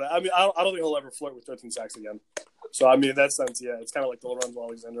call that. I don't think he'll ever flirt with 13 sacks again. So in that sense, yeah, it's kind of like the Lorenzo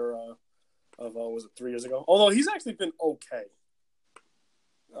Alexander of was it 3 years ago? Although he's actually been okay.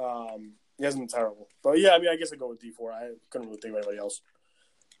 He hasn't been terrible, but yeah, I guess I go with D4. I couldn't really think of anybody else.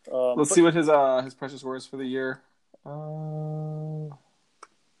 Let's see what his pressure score is for the year.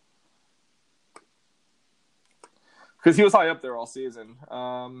 Because he was high up there all season.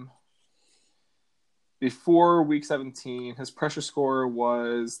 Before week 17, his pressure score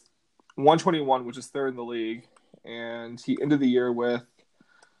was 121, which is third in the league, and he ended the year with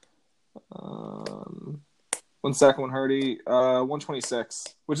 1 second,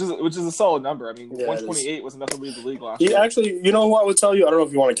 126, which is a solid number. I mean, Yeah, 128 was enough to lead the league last year. Actually, you know what I would tell you? I don't know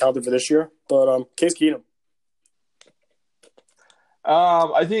if you want to count it for this year, but Case Keenum.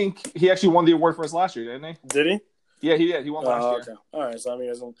 I think he actually won the award for us last year, didn't he? Did he? Yeah, he did. He won last year. Okay. All right. So I mean,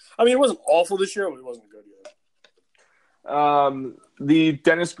 it wasn't awful this year, but it wasn't good either. The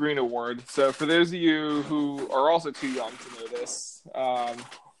Dennis Green Award. So for those of you who are also too young to know this,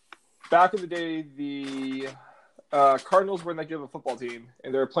 back in the day, the Cardinals were in that good of a football team,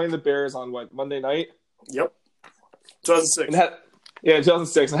 and they were playing the Bears on Monday night. Yep. 2006.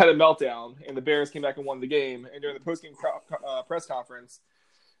 2006, and had a meltdown, and the Bears came back and won the game. And during the post-game press conference,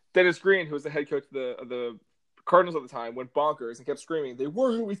 Dennis Green, who was the head coach of the Cardinals at the time, went bonkers and kept screaming, "They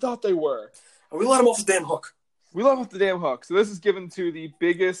were who we thought they were. And we let them off the damn hook. We let them off the damn hook." So this is given to the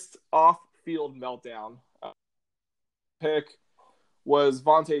biggest off-field meltdown. Pick was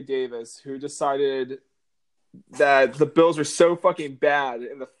Vontae Davis, who decided that the Bills were so fucking bad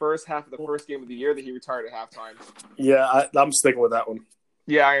in the first half of the first game of the year that he retired at halftime. Yeah, I'm sticking with that one.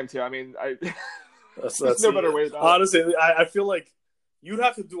 Yeah, I am too. I mean, there's no better way to honestly, I feel like you'd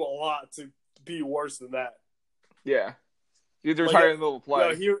have to do a lot to be worse than that. Yeah. You had to retire in the middle of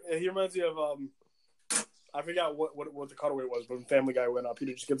play. Yeah, he reminds me of, I forgot what the cutaway was, but when Family Guy went up, he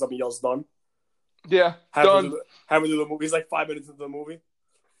just gets up and yells, "Done." Yeah, done. Having to do the movie. He's like 5 minutes into the movie.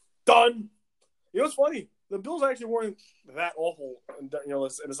 Done. You know what's funny? The Bills actually weren't that awful, in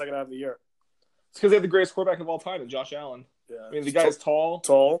the second half of the year. It's because they have the greatest quarterback of all time, in Josh Allen. Yeah, I mean, the guy is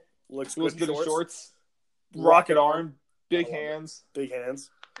tall, looks good in shorts, rocket arm, big hands.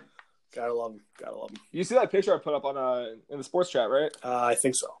 Gotta love him. You see that picture I put up on in the sports chat, right? I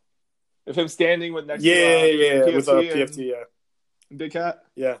think so. Of him standing with next to PFT with PFT, and Big Cat.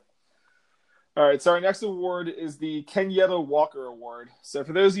 Yeah. All right, so our next award is the Kenyatta Walker Award. So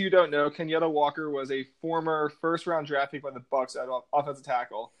for those of you who don't know, Kenyatta Walker was a former first-round draft pick by the Bucs at offensive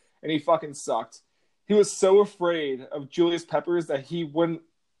tackle, and he fucking sucked. He was so afraid of Julius Peppers that he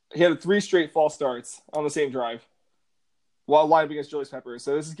had 3 straight false starts on the same drive while lining up against Julius Peppers.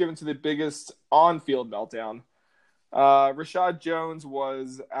 So this is given to the biggest on-field meltdown. Rashad Jones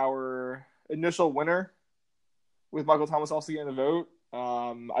was our initial winner, with Michael Thomas also getting a vote.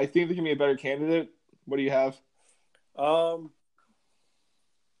 I think there can be a better candidate. What do you have? Who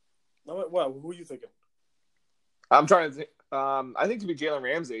are you thinking? I'm trying to think. I think it could be Jalen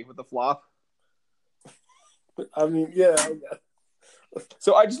Ramsey with the flop. I mean, yeah.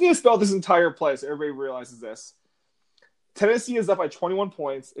 So I just need to spell this entire play so everybody realizes this. Tennessee is up by 21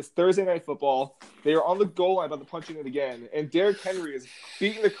 points. It's Thursday Night Football. They are on the goal line about to punch it again. And Derrick Henry is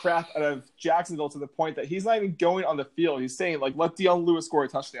beating the crap out of Jacksonville to the point that he's not even going on the field. He's saying, let Dion Lewis score a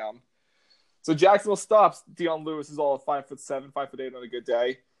touchdown. So Jacksonville stops. Dion Lewis is all 5'7", 5'8" on a good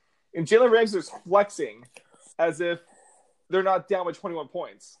day. And Jalen Ramsey is flexing as if they're not down by 21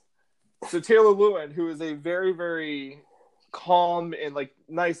 points. So Taylor Lewin, who is a very, very calm and,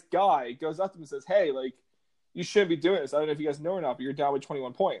 nice guy, goes up to him and says, "Hey, you shouldn't be doing this. I don't know if you guys know or not, but you're down by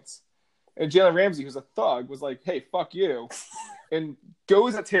 21 points. And Jalen Ramsey, who's a thug, was like, "Hey, fuck you," and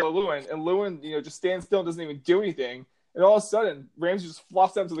goes at Taylor Lewin. And Lewin, just stands still and doesn't even do anything. And all of a sudden, Ramsey just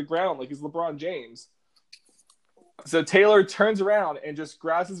flops down to the ground like he's LeBron James. So Taylor turns around and just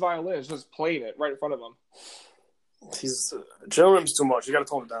grabs his violin and just playing it right in front of him. Jalen Ramsey's too much. You got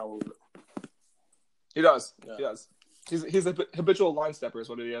to tone it down a little bit. He does. Yeah. He does. He's a habitual line stepper is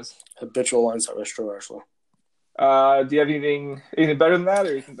what he is. Habitual line stepper. That's true, actually. Do you have anything better than that,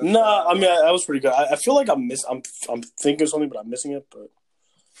 or you think that's I mean that was pretty good. I feel like I'm thinking of something, but I'm missing it. But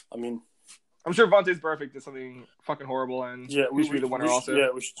I mean, I'm sure Vontae's Perfect did something fucking horrible, and we should be the winner also. Yeah,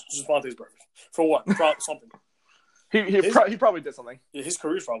 we should just Vontae's Perfect for what? Something. He probably did something. Yeah, his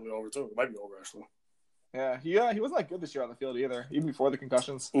career's probably over too. It might be over actually. Yeah, he wasn't that good this year on the field either, even before the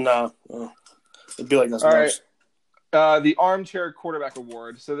concussions. No, it'd be like that. All right, the Armchair Quarterback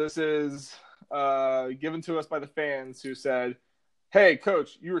Award. So this is given to us by the fans who said, "Hey,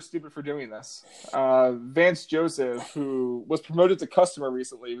 coach, you were stupid for doing this." Vance Joseph, who was promoted to customer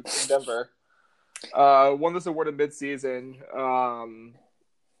recently in Denver, won this award in midseason.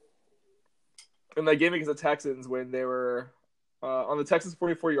 And they gave it against the Texans when they were on the Texans'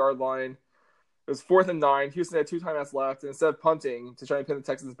 44-yard line. It was 4th and 9. Houston had 2 timeouts left, and instead of punting to try and pin the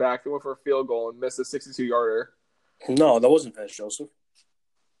Texans back, they went for a field goal and missed a 62-yarder. No, that wasn't Vance Joseph.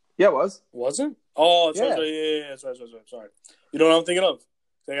 Yeah, it was. Wasn't? Oh, that's right. Yeah. Sorry. You know what I'm thinking of?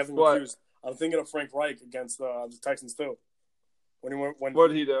 I got confused. I'm thinking of Frank Reich against the Texans too. What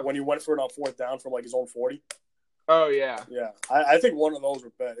did he do? When he went for it on 4th down from his own 40. Oh yeah. Yeah, I think one of those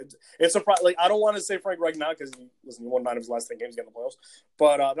were bad. It's surprising. I don't want to say Frank Reich now because he won 9 of his last 10 games getting the playoffs,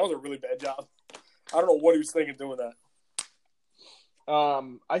 but that was a really bad job. I don't know what he was thinking doing that.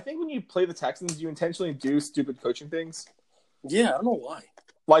 I think when you play the Texans, you intentionally do stupid coaching things. Yeah, I don't know why.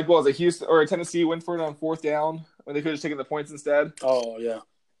 Like, what was it, Houston or Tennessee went for it on 4th down when they could have taken the points instead? Oh, yeah.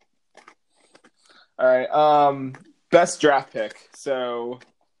 All right. Best draft pick. So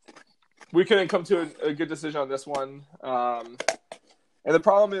we couldn't come to a good decision on this one. And the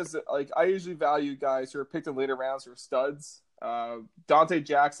problem is that, like, I usually value guys who are picked in later rounds who are studs. Dante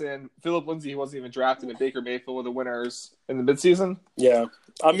Jackson, Philip Lindsay, he wasn't even drafted, and Baker Mayfield were the winners in the midseason. Yeah.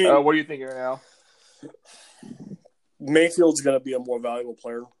 I mean, what do you think right now? Mayfield's going to be a more valuable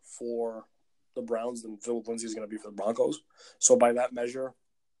player for the Browns than Philip Lindsay is going to be for the Broncos. So by that measure,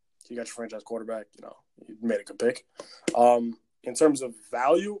 you got your franchise quarterback. You made a good pick. In terms of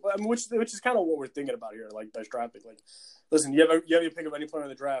value, I mean, which is kind of what we're thinking about here, like best draft pick. Like, listen, you have your pick of any player in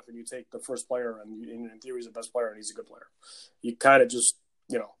the draft, and you take the first player, and in theory, he's the best player, and he's a good player. You kind of just,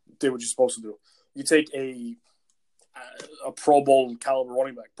 did what you're supposed to do. You take a Pro Bowl caliber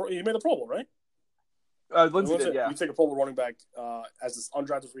running back. He made the Pro Bowl, right? Lindsay did, yeah. You take a Pro Bowl running back as this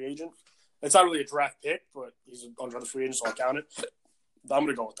undrafted free agent. It's not really a draft pick, but he's an undrafted free agent, so I'll count it. I'm going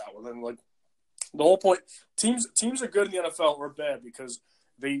to go with that one. And like the whole point, teams are good in the NFL or bad because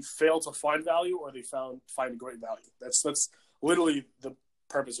they fail to find value or they find great value. That's literally the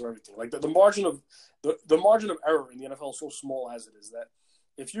purpose of everything. Like the margin of the margin of error in the NFL is so small as it is that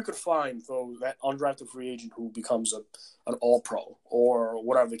if you could find that undrafted free agent who becomes an All-Pro or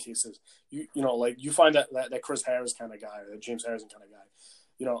whatever the case is, you find that Chris Harris kind of guy, that James Harrison kind of guy,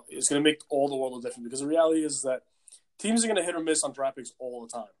 it's going to make all the world of difference because the reality is that teams are going to hit or miss on draft picks all the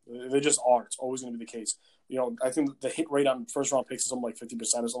time. They just are. It's always going to be the case. I think the hit rate on first-round picks is something like 50% or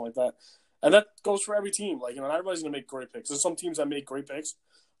something like that. And that goes for every team. Like, not everybody's going to make great picks. There's some teams that make great picks.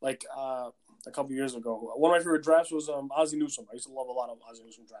 Like, a couple years ago, one of my favorite drafts was Ozzie Newsome. I used to love a lot of Ozzie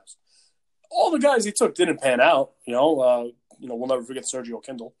Newsome drafts. All the guys he took didn't pan out. We'll never forget Sergio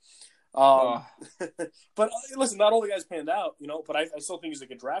Kindle. But listen, not all the guys panned out. But I still think he's a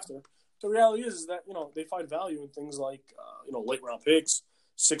good drafter. The reality is that they find value in things like late round picks,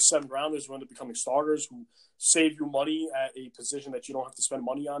 6, 7 rounders who end up becoming starters who save you money at a position that you don't have to spend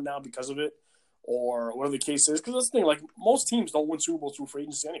money on now because of it, or whatever the case is. Because that's the thing, like most teams don't win Super Bowls through free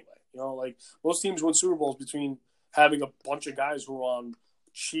agency anyway. Like most teams win Super Bowls between having a bunch of guys who are on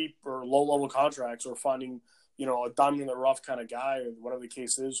cheap or low level contracts or finding a diamond in the rough kind of guy or whatever the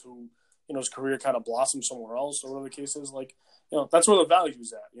case is who his career kind of blossoms somewhere else or whatever the case is. Like that's where the value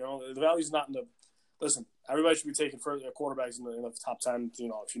is at. The value is not in the listen. Everybody should be taking quarterbacks in the top 10.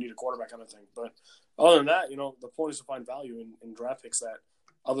 If you need a quarterback kind of thing. But other than that, the point is to find value in draft picks that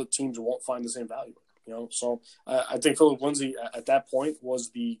other teams won't find the same value. So I think Philip Lindsay at that point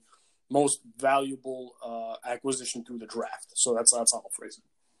was the most valuable acquisition through the draft. So that's how I'll phrase it.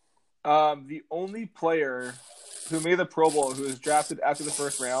 The only player who made the Pro Bowl who was drafted after the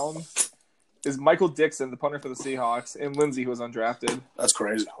first round is Michael Dixon, the punter for the Seahawks, and Lindsay, who was undrafted. That's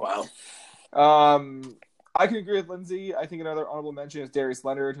crazy. Wow. I can agree with Lindsay. I think another honorable mention is Darius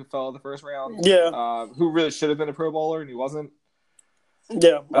Leonard, who fell in the first round. Yeah. Who really should have been a Pro Bowler, and he wasn't.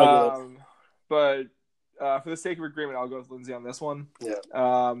 Yeah. But for the sake of agreement, I'll go with Lindsay on this one. Yeah.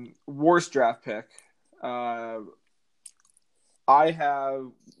 Worst draft pick. We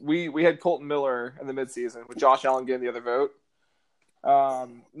had Colton Miller in the midseason with Josh Allen getting the other vote.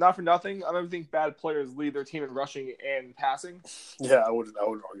 Not for nothing. I don't think bad players lead their team in rushing and passing. Yeah, I would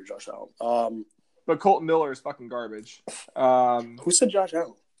argue Josh Allen. But Colton Miller is fucking garbage. Who said Josh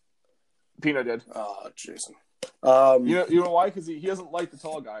Allen? Pino did. Jason. You know why? Because he doesn't like the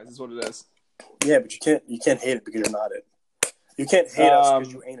tall guys. Is what it is. Yeah, but you can't hate it because you're not it. You can't hate us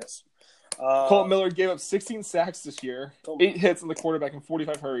because you ain't us. Colton Miller gave up 16 sacks this year, 8 hits on the quarterback and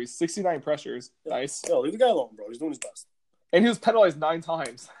 45 hurries, 69 pressures. Yeah. Nice. Yo, leave the guy alone, bro. He's doing his best. And he was penalized 9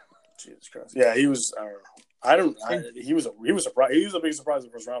 times. Jesus Christ. Yeah, he was. He was a surprise. He was a big surprise in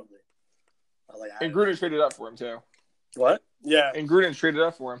the first round for me. And Gruden traded up for him too. What? Yeah. And Gruden traded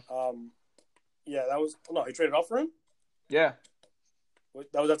up for him. Yeah, that was he traded up for him. Yeah.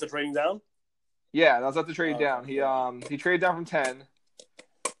 That was after trading down. Yeah, that was after trading down. He traded down from 10,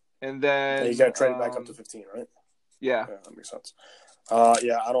 and then he got traded back up to 15, right? Yeah. That makes sense.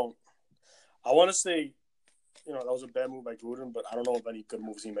 Yeah, I want to say, that was a bad move by Gruden, but I don't know of any good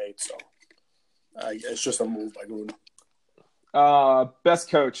moves he made. So it's just a move by Gruden. Best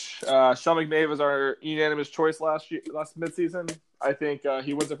coach. Sean McVay was our unanimous choice last midseason. I think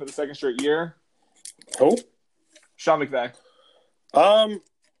he wins it for the second straight year. Who? Sean McVay.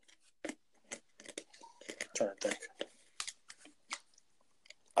 Trying to think.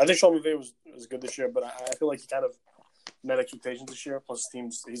 I think Sean McVay was good this year, but I feel like he kind of met expectations this year. Plus,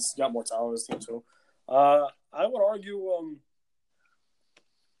 he's got more talent on his team too. I would argue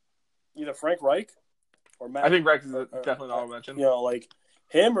either Frank Reich or Matt. I think Rex is definitely an honorable mention. You know, like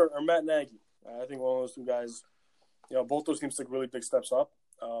him or Matt Nagy. I think one of those two guys. You know, both those teams took really big steps up.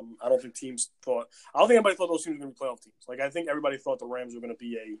 I don't think anybody thought those teams were going to be playoff teams. Like, I think everybody thought the Rams were going to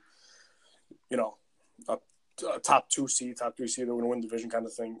be a top 2 seed, top 3 seed. They were going to win division kind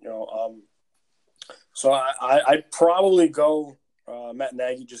of thing. You know, so I'd probably go Matt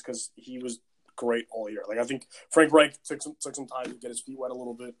Nagy just because he was great all year. Like, I think Frank Reich took some time to get his feet wet a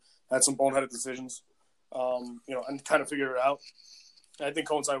little bit, had some boneheaded decisions, you know, and kind of figured it out. I think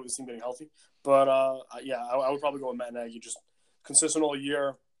coincided with his team getting healthy. But, I would probably go with Matt Nagy, just consistent all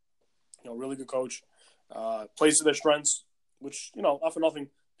year, you know, really good coach, plays to their strengths, which, you know, not for nothing,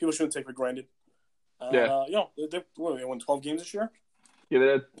 people shouldn't take for granted. You know, they won 12 games this year. Yeah, they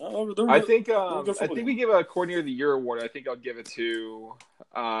did. I think we give a coordinator of the year award. I think I'll give it to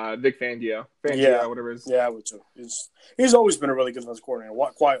Vic Fangio. Whatever it is. Yeah, I would too. He's always been a really good defensive coordinator,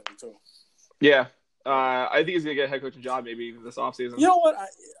 quietly too. Yeah. I think he's gonna get a head coaching job maybe this offseason. You know what?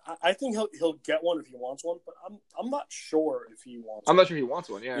 I think he'll get one if he wants one, but I'm not sure if he wants. I'm not sure he wants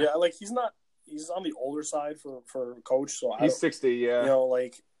one. Yeah. Yeah, like he's not. He's on the older side for coach, so he's 60. Yeah. You know,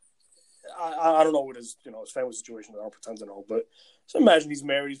 like I don't know what his family situation is. I don't pretend to know, but so imagine he's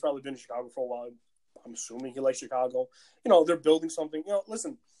married. He's probably been in Chicago for a while. I'm assuming he likes Chicago. You know, they're building something. You know,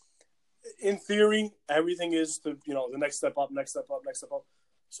 listen. In theory, everything is the next step up, next step up, next step up.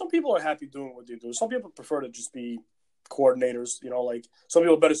 Some people are happy doing what they do. Some people prefer to just be coordinators. You know, like some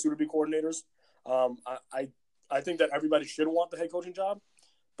people are better suited to be coordinators. I think that everybody should want the head coaching job,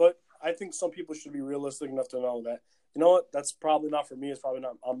 but I think some people should be realistic enough to know that, you know what, that's probably not for me. It's probably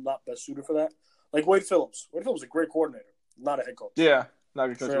not. I'm not best suited for that. Like Wade Phillips. Wade Phillips is a great coordinator, not a head coach. Yeah, not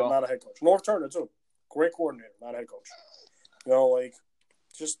a coach. Not a head coach. North Turner too, great coordinator, not a head coach. You know, like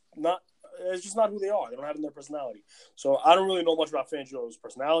just not. It's just not who they are. They don't have it in their personality. So I don't really know much about Fangio's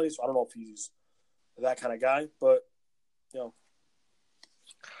personality, so I don't know if he's that kind of guy. But, you know.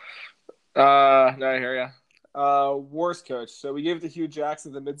 No, I hear ya. Worst coach. So we gave it to Hugh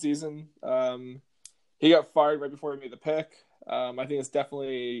Jackson the midseason. He got fired right before he made the pick. I think it's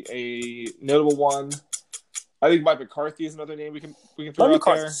definitely a notable one. I think Mike McCarthy is another name we can throw out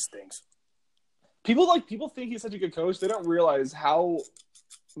McCarthy there. Stinks. People think he's such a good coach. They don't realize how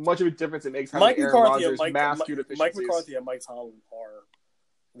much of a difference it makes having Mike Aaron McCarthy Rodgers master deficiencies. Mike McCarthy and Mike Tomlin are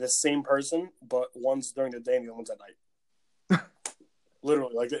the same person, but one's during the day and the other one's at night.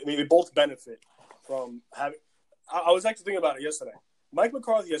 Literally, like they both benefit from having. I was actually thinking about it yesterday. Mike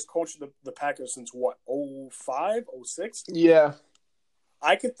McCarthy has coached the Packers since what, 05, 06? Yeah.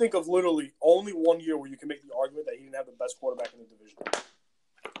 I could think of literally only 1 year where you can make the argument that he didn't have the best quarterback in the division.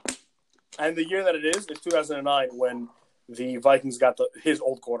 And the year that it is 2009 when the Vikings got his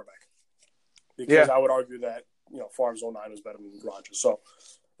old quarterback. Because I would argue that, you know, Favre's 09 was better than Rodgers. So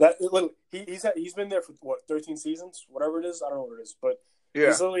that literally, he's been there for 13 seasons, whatever it is. I don't know what it is, but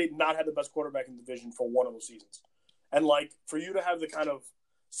he's literally not had the best quarterback in the division for one of those seasons. And like for you to have the kind of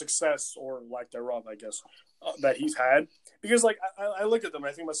success or lack thereof, I guess, that he's had, because like I look at them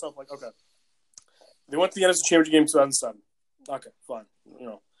and I think to myself like, okay, they went to the NFC Championship game in 2007. Okay, fine, you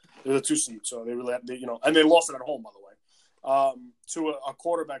know, they're the 2 seed, so they really, and they lost it at home, by the way. To a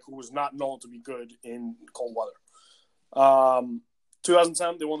quarterback who was not known to be good in cold weather.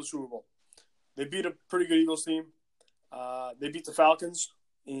 2010, they won the Super Bowl. They beat a pretty good Eagles team. They beat the Falcons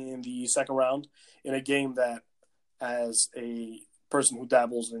in the second round in a game that, as a person who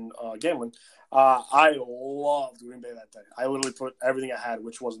dabbles in gambling, I loved Green Bay that day. I literally put everything I had,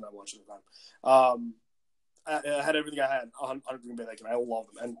 which wasn't that much at the time. I had everything I had on Green Bay that game. I loved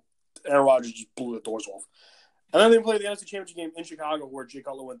them. And Aaron Rodgers just blew the doors off. And then they played the NFC Championship game in Chicago where Jay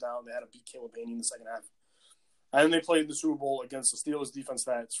Cutler went down. They had to beat Caleb Haney in the second half. And then they played the Super Bowl against the Steelers defense.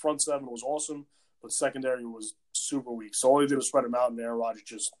 That front seven was awesome, but secondary was super weak. So all they did was spread them out, and Aaron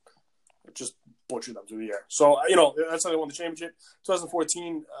Rodgers just butchered them through the air. So, you know, that's how they won the championship.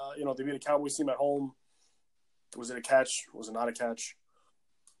 2014, you know, they beat a Cowboys team at home. Was it a catch? Was it not a catch?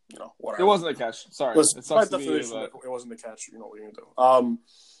 You know, whatever. It wasn't a catch. Sorry. By definition, it wasn't a catch. You know what you're going to do.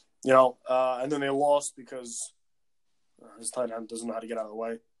 You know, and then they lost because his tight end doesn't know how to get out of the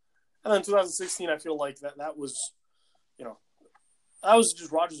way. And then 2016, I feel like that was, you know, that was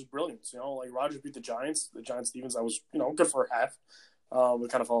just Rodgers' brilliance. You know, like Rodgers beat the Giants defense. That was, you know, good for half.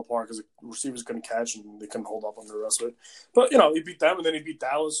 It kind of fell apart because the receivers couldn't catch and they couldn't hold up on the rest of it. But, you know, he beat them, and then he beat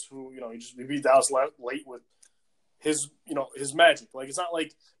Dallas, who, you know, he beat Dallas late with his, you know, his magic. Like, it's not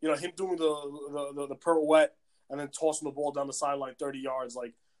like, you know, him doing the pirouette and then tossing the ball down the sideline 30 yards.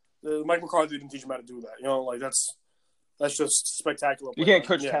 Like, Mike McCarthy didn't teach him how to do that. You know, like, that's just spectacular. You can't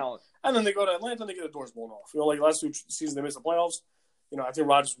coach talent. And then they go to Atlanta and they get the doors blown off. Like last 2 seasons they missed the playoffs. I think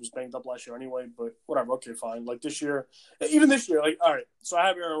Rodgers was banged up last year anyway, but whatever. Okay, fine. Like this year, even this year, like all right. So I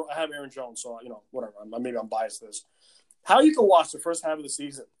have Aaron Jones. So whatever. Maybe I'm biased to this. How you can watch the first half of the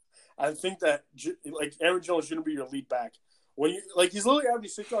season and think that like Aaron Jones shouldn't be your lead back when he's literally averaging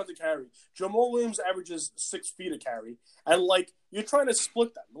 6 yards to carry. Jamal Williams averages 6 feet a carry, and like you're trying to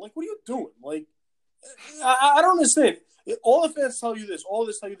split them. Like what are you doing? Like I don't understand. All the fans tell you this. All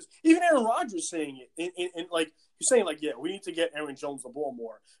this tell you this. Even Aaron Rodgers saying it. In like he's saying like, yeah, we need to get Aaron Jones the ball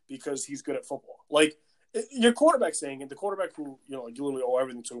more because he's good at football. Like your quarterback saying it. The quarterback who like you literally owe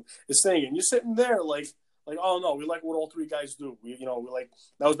everything to is saying it. And you're sitting there like oh no, we like what all 3 guys do. We like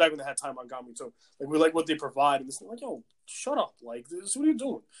that was back when they had Ty Montgomery too. Like we like what they provide. And this like yo, shut up. Like this, what are you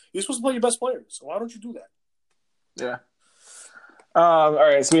doing? You're supposed to play your best players. So why don't you do that? Yeah. All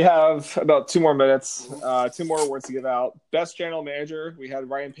right, so we have about 2 more minutes, 2 more awards to give out. Best general manager, we had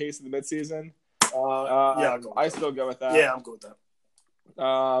Ryan Pace in the midseason. Yeah, I still go with that. Yeah, I'm good with that.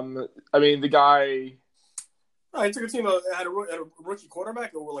 I mean, the guy. He took a team that had a rookie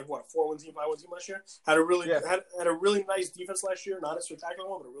quarterback. They were like what, 4-1 team, 5-1 team last year. Had a really nice defense last year. Not a spectacular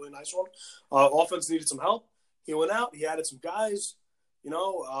one, but a really nice one. Offense needed some help. He went out. He added some guys.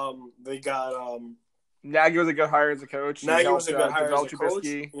 They got. Nagy was a good hire as a coach. Nagy was a good hire as a coach.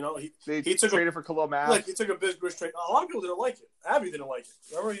 He traded for Khalil Mack. Like he took a big trade. A lot of people didn't like it. Abby didn't like it.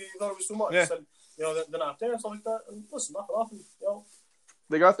 Remember, he thought it was too much. Yeah. He said, they're not there and stuff like that. And listen, nothing.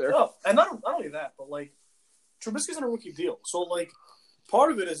 They got there. And not only that, but like Trubisky's on a rookie deal. So like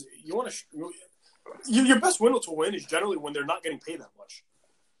part of it is you want to. Your best window to win is generally when they're not getting paid that much.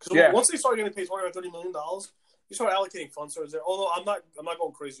 Because once they start getting paid $230 million. You start allocating funds towards there. Although I'm not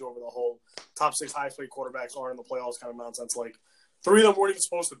going crazy over the whole top 6 highest paid quarterbacks aren't in the playoffs kind of nonsense. Like 3 of them weren't even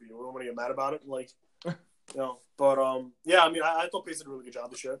supposed to be. We don't want to get mad about it. Like, But yeah, I mean, I thought Pace did a really good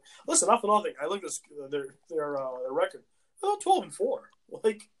job this year. Listen, not for nothing. I looked at their record. They're 12-4.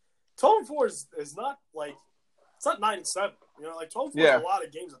 Like 12-4 is not like it's not 9-7. Like 12-4 is a lot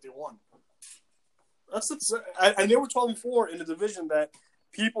of games that they won. And they were 12-4 in a division that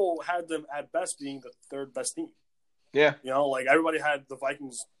people had them at best being the 3rd best team. Yeah. Like everybody had the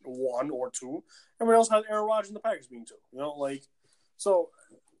Vikings 1 or 2. Everybody else had Aaron Rodgers and the Packers being 2. So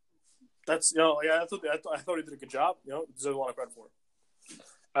that's I thought he did a good job. Deserves a lot of credit for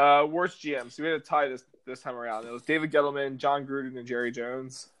it. Worst GM. So we had a tie this time around. It was David Gettleman, John Gruden, and Jerry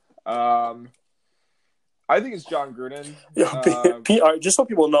Jones. I think it's John Gruden. Yeah, just so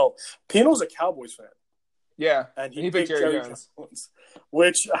people know, Pino's a Cowboys fan. Yeah, and he picked Jerry Jones.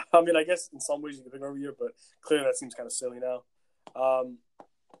 Which, I mean, I guess in some ways you can pick every year, but clearly that seems kind of silly now.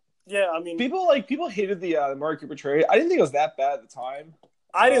 Yeah, I mean... People hated the Amari Cooper trade. I didn't think it was that bad at the time.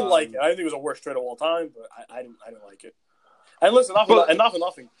 I didn't like it. I didn't think it was the worst trade of all time, but I didn't like it. And listen, not for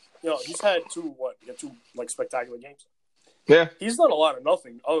nothing. He's had 2 like spectacular games. Yeah. He's done a lot of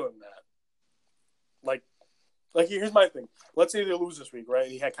nothing other than that. Like here's my thing. Let's say they lose this week, right?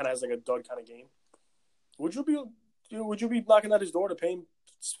 And he kind of has like a dud kind of game. Would you be knocking at his door to pay him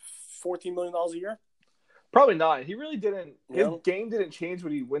 $14 million a year? Probably not. He really didn't. His game didn't change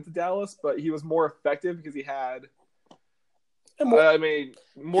when he went to Dallas, but he was more effective because he had.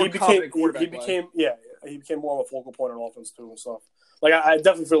 More confident quarterback. He became more of a focal point on offense too and stuff. Like I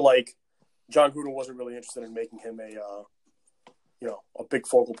definitely feel like John Gruden wasn't really interested in making him a big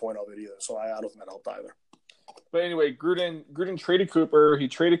focal point of it either. So I don't think that helped either. But anyway, Gruden traded Cooper. He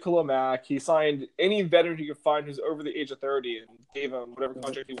traded Khalil Mack. He signed any veteran he could find who's over the age of 30 and gave him whatever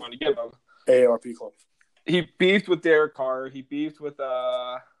contract he wanted to give him. AARP club. He beefed with Derek Carr. He beefed with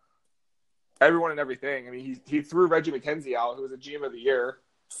everyone and everything. I mean, he threw Reggie McKenzie out, who was a GM of the year.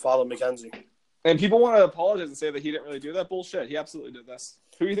 Father McKenzie. And people want to apologize and say that he didn't really do that. Bullshit. He absolutely did this.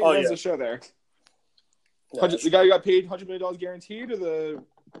 Who do you think runs the show there? Yeah, the guy who got paid $100 million guaranteed, or the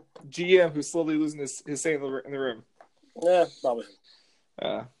GM who's slowly losing his say in the room? Yeah, probably.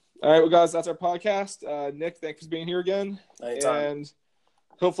 All right, well, guys, that's our podcast. Nick, thanks for being here again. Anytime. And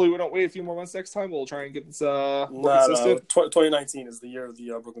hopefully we don't wait a few more months next time. We'll try and get this more consistent. 2019 is the year of the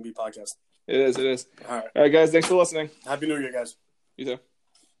Brooklyn Beat podcast. It is. All All right, guys, thanks for listening. Happy New Year, guys. You too.